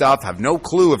good stuff. Have no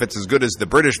clue if it's as good as the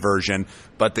British version,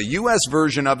 but the U.S.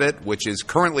 version of it, which is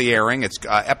currently airing, it's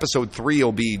episode 3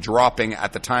 will be dropping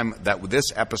at the time that this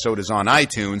episode is on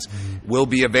iTunes, will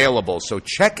be available. So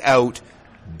check out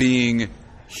Being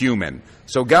Human.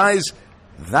 So guys,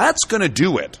 that's going to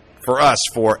do it for us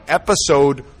for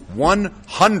episode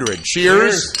 100.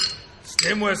 Cheers.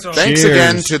 Steam Whistle. Thanks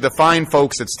again to the fine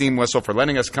folks at Steam Whistle for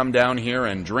letting us come down here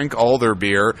and drink all their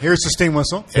beer. Here's the Steam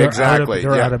Whistle. Exactly.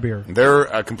 They're out of beer.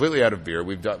 They're completely out of beer.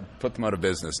 We've put them out of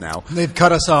business now. They've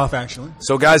cut us off, actually.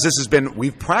 So, guys,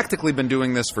 we've practically been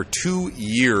doing this for 2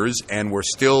 years, and we're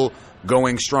still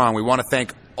going strong. We want to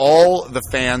thank all the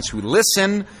fans who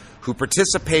listen, who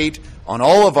participate on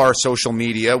all of our social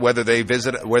media, whether they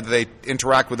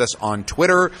interact with us on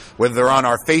Twitter, whether they're on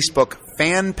our Facebook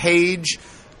fan page,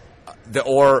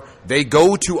 or they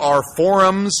go to our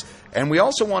forums. And we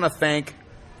also want to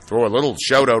throw a little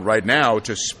shout out right now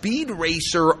to Speed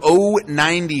Racer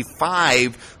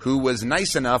 095, who was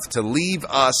nice enough to leave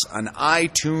us an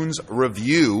iTunes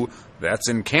review. That's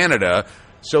in Canada.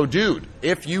 So, dude,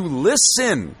 if you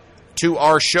listen to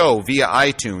our show via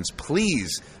iTunes,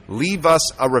 please leave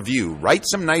us a review. Write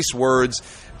some nice words.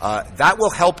 That will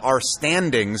help our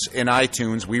standings in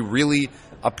iTunes. We really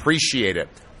appreciate it.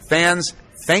 Fans,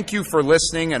 thank you for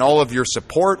listening and all of your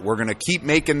support. We're going to keep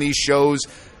making these shows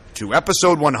to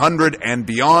episode 100 and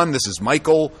beyond. This is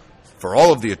Michael for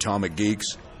all of the Atomic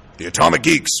Geeks. The Atomic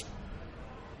Geeks,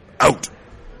 out.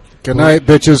 Good night,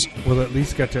 bitches. We'll at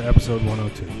least get to episode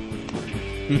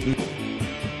 102.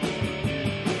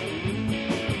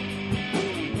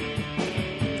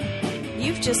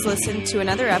 You've just listened to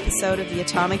another episode of The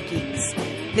Atomic Geeks.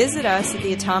 Visit us at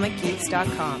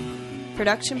theatomicgeeks.com.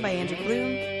 Production by Andrew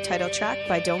Bloom. Title track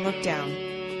by Don't Look Down.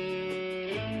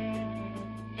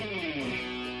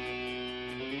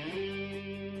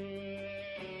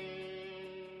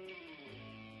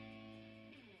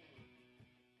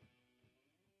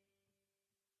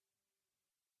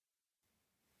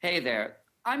 Hey there.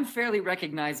 I'm fairly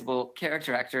recognizable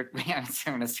character actor. I'm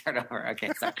going to start over.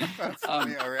 Okay, sorry.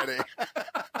 Me already.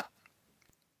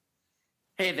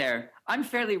 Hey there. I'm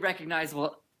fairly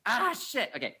recognizable.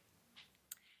 Okay.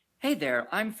 Hey there.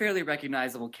 I'm fairly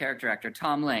recognizable character actor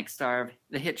Tom Lank, star of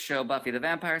the hit show Buffy the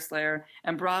Vampire Slayer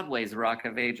and Broadway's Rock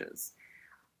of Ages.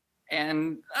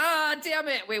 And damn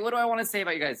it! Wait, what do I want to say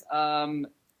about you guys?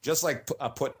 Just like a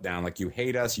put down, like you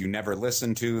hate us, you never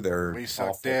listen to. They're we suck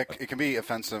awful. Dick. It can be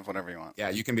offensive, whatever you want. Yeah,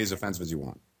 you can be as offensive as you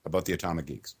want about the Atomic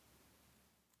Geeks.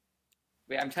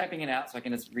 Wait, I'm typing it out so I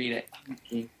can just read it.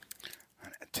 Okay.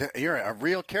 You're a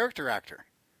real character actor.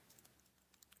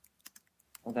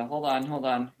 Hold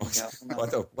on.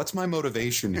 What's my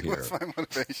motivation here? What's my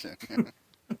motivation?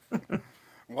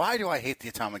 Why do I hate the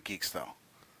Atomic Geeks, though?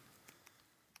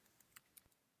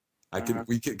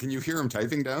 Can you hear him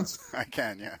typing down? I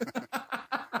can, yeah.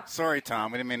 Sorry,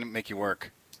 Tom. We didn't mean to make you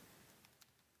work.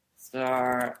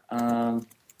 Star of...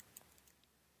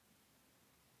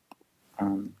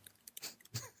 Oh,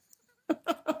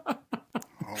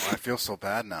 I feel so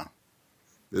bad now.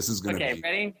 This is going to be... Okay,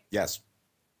 ready? Yes.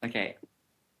 Okay.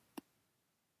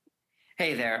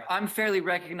 Hey there, I'm fairly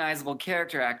recognizable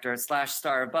character actor /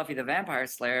 star of / the Vampire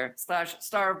Slayer /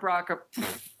 star of Brock...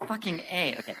 fucking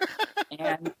A. Okay.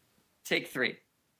 And take 3.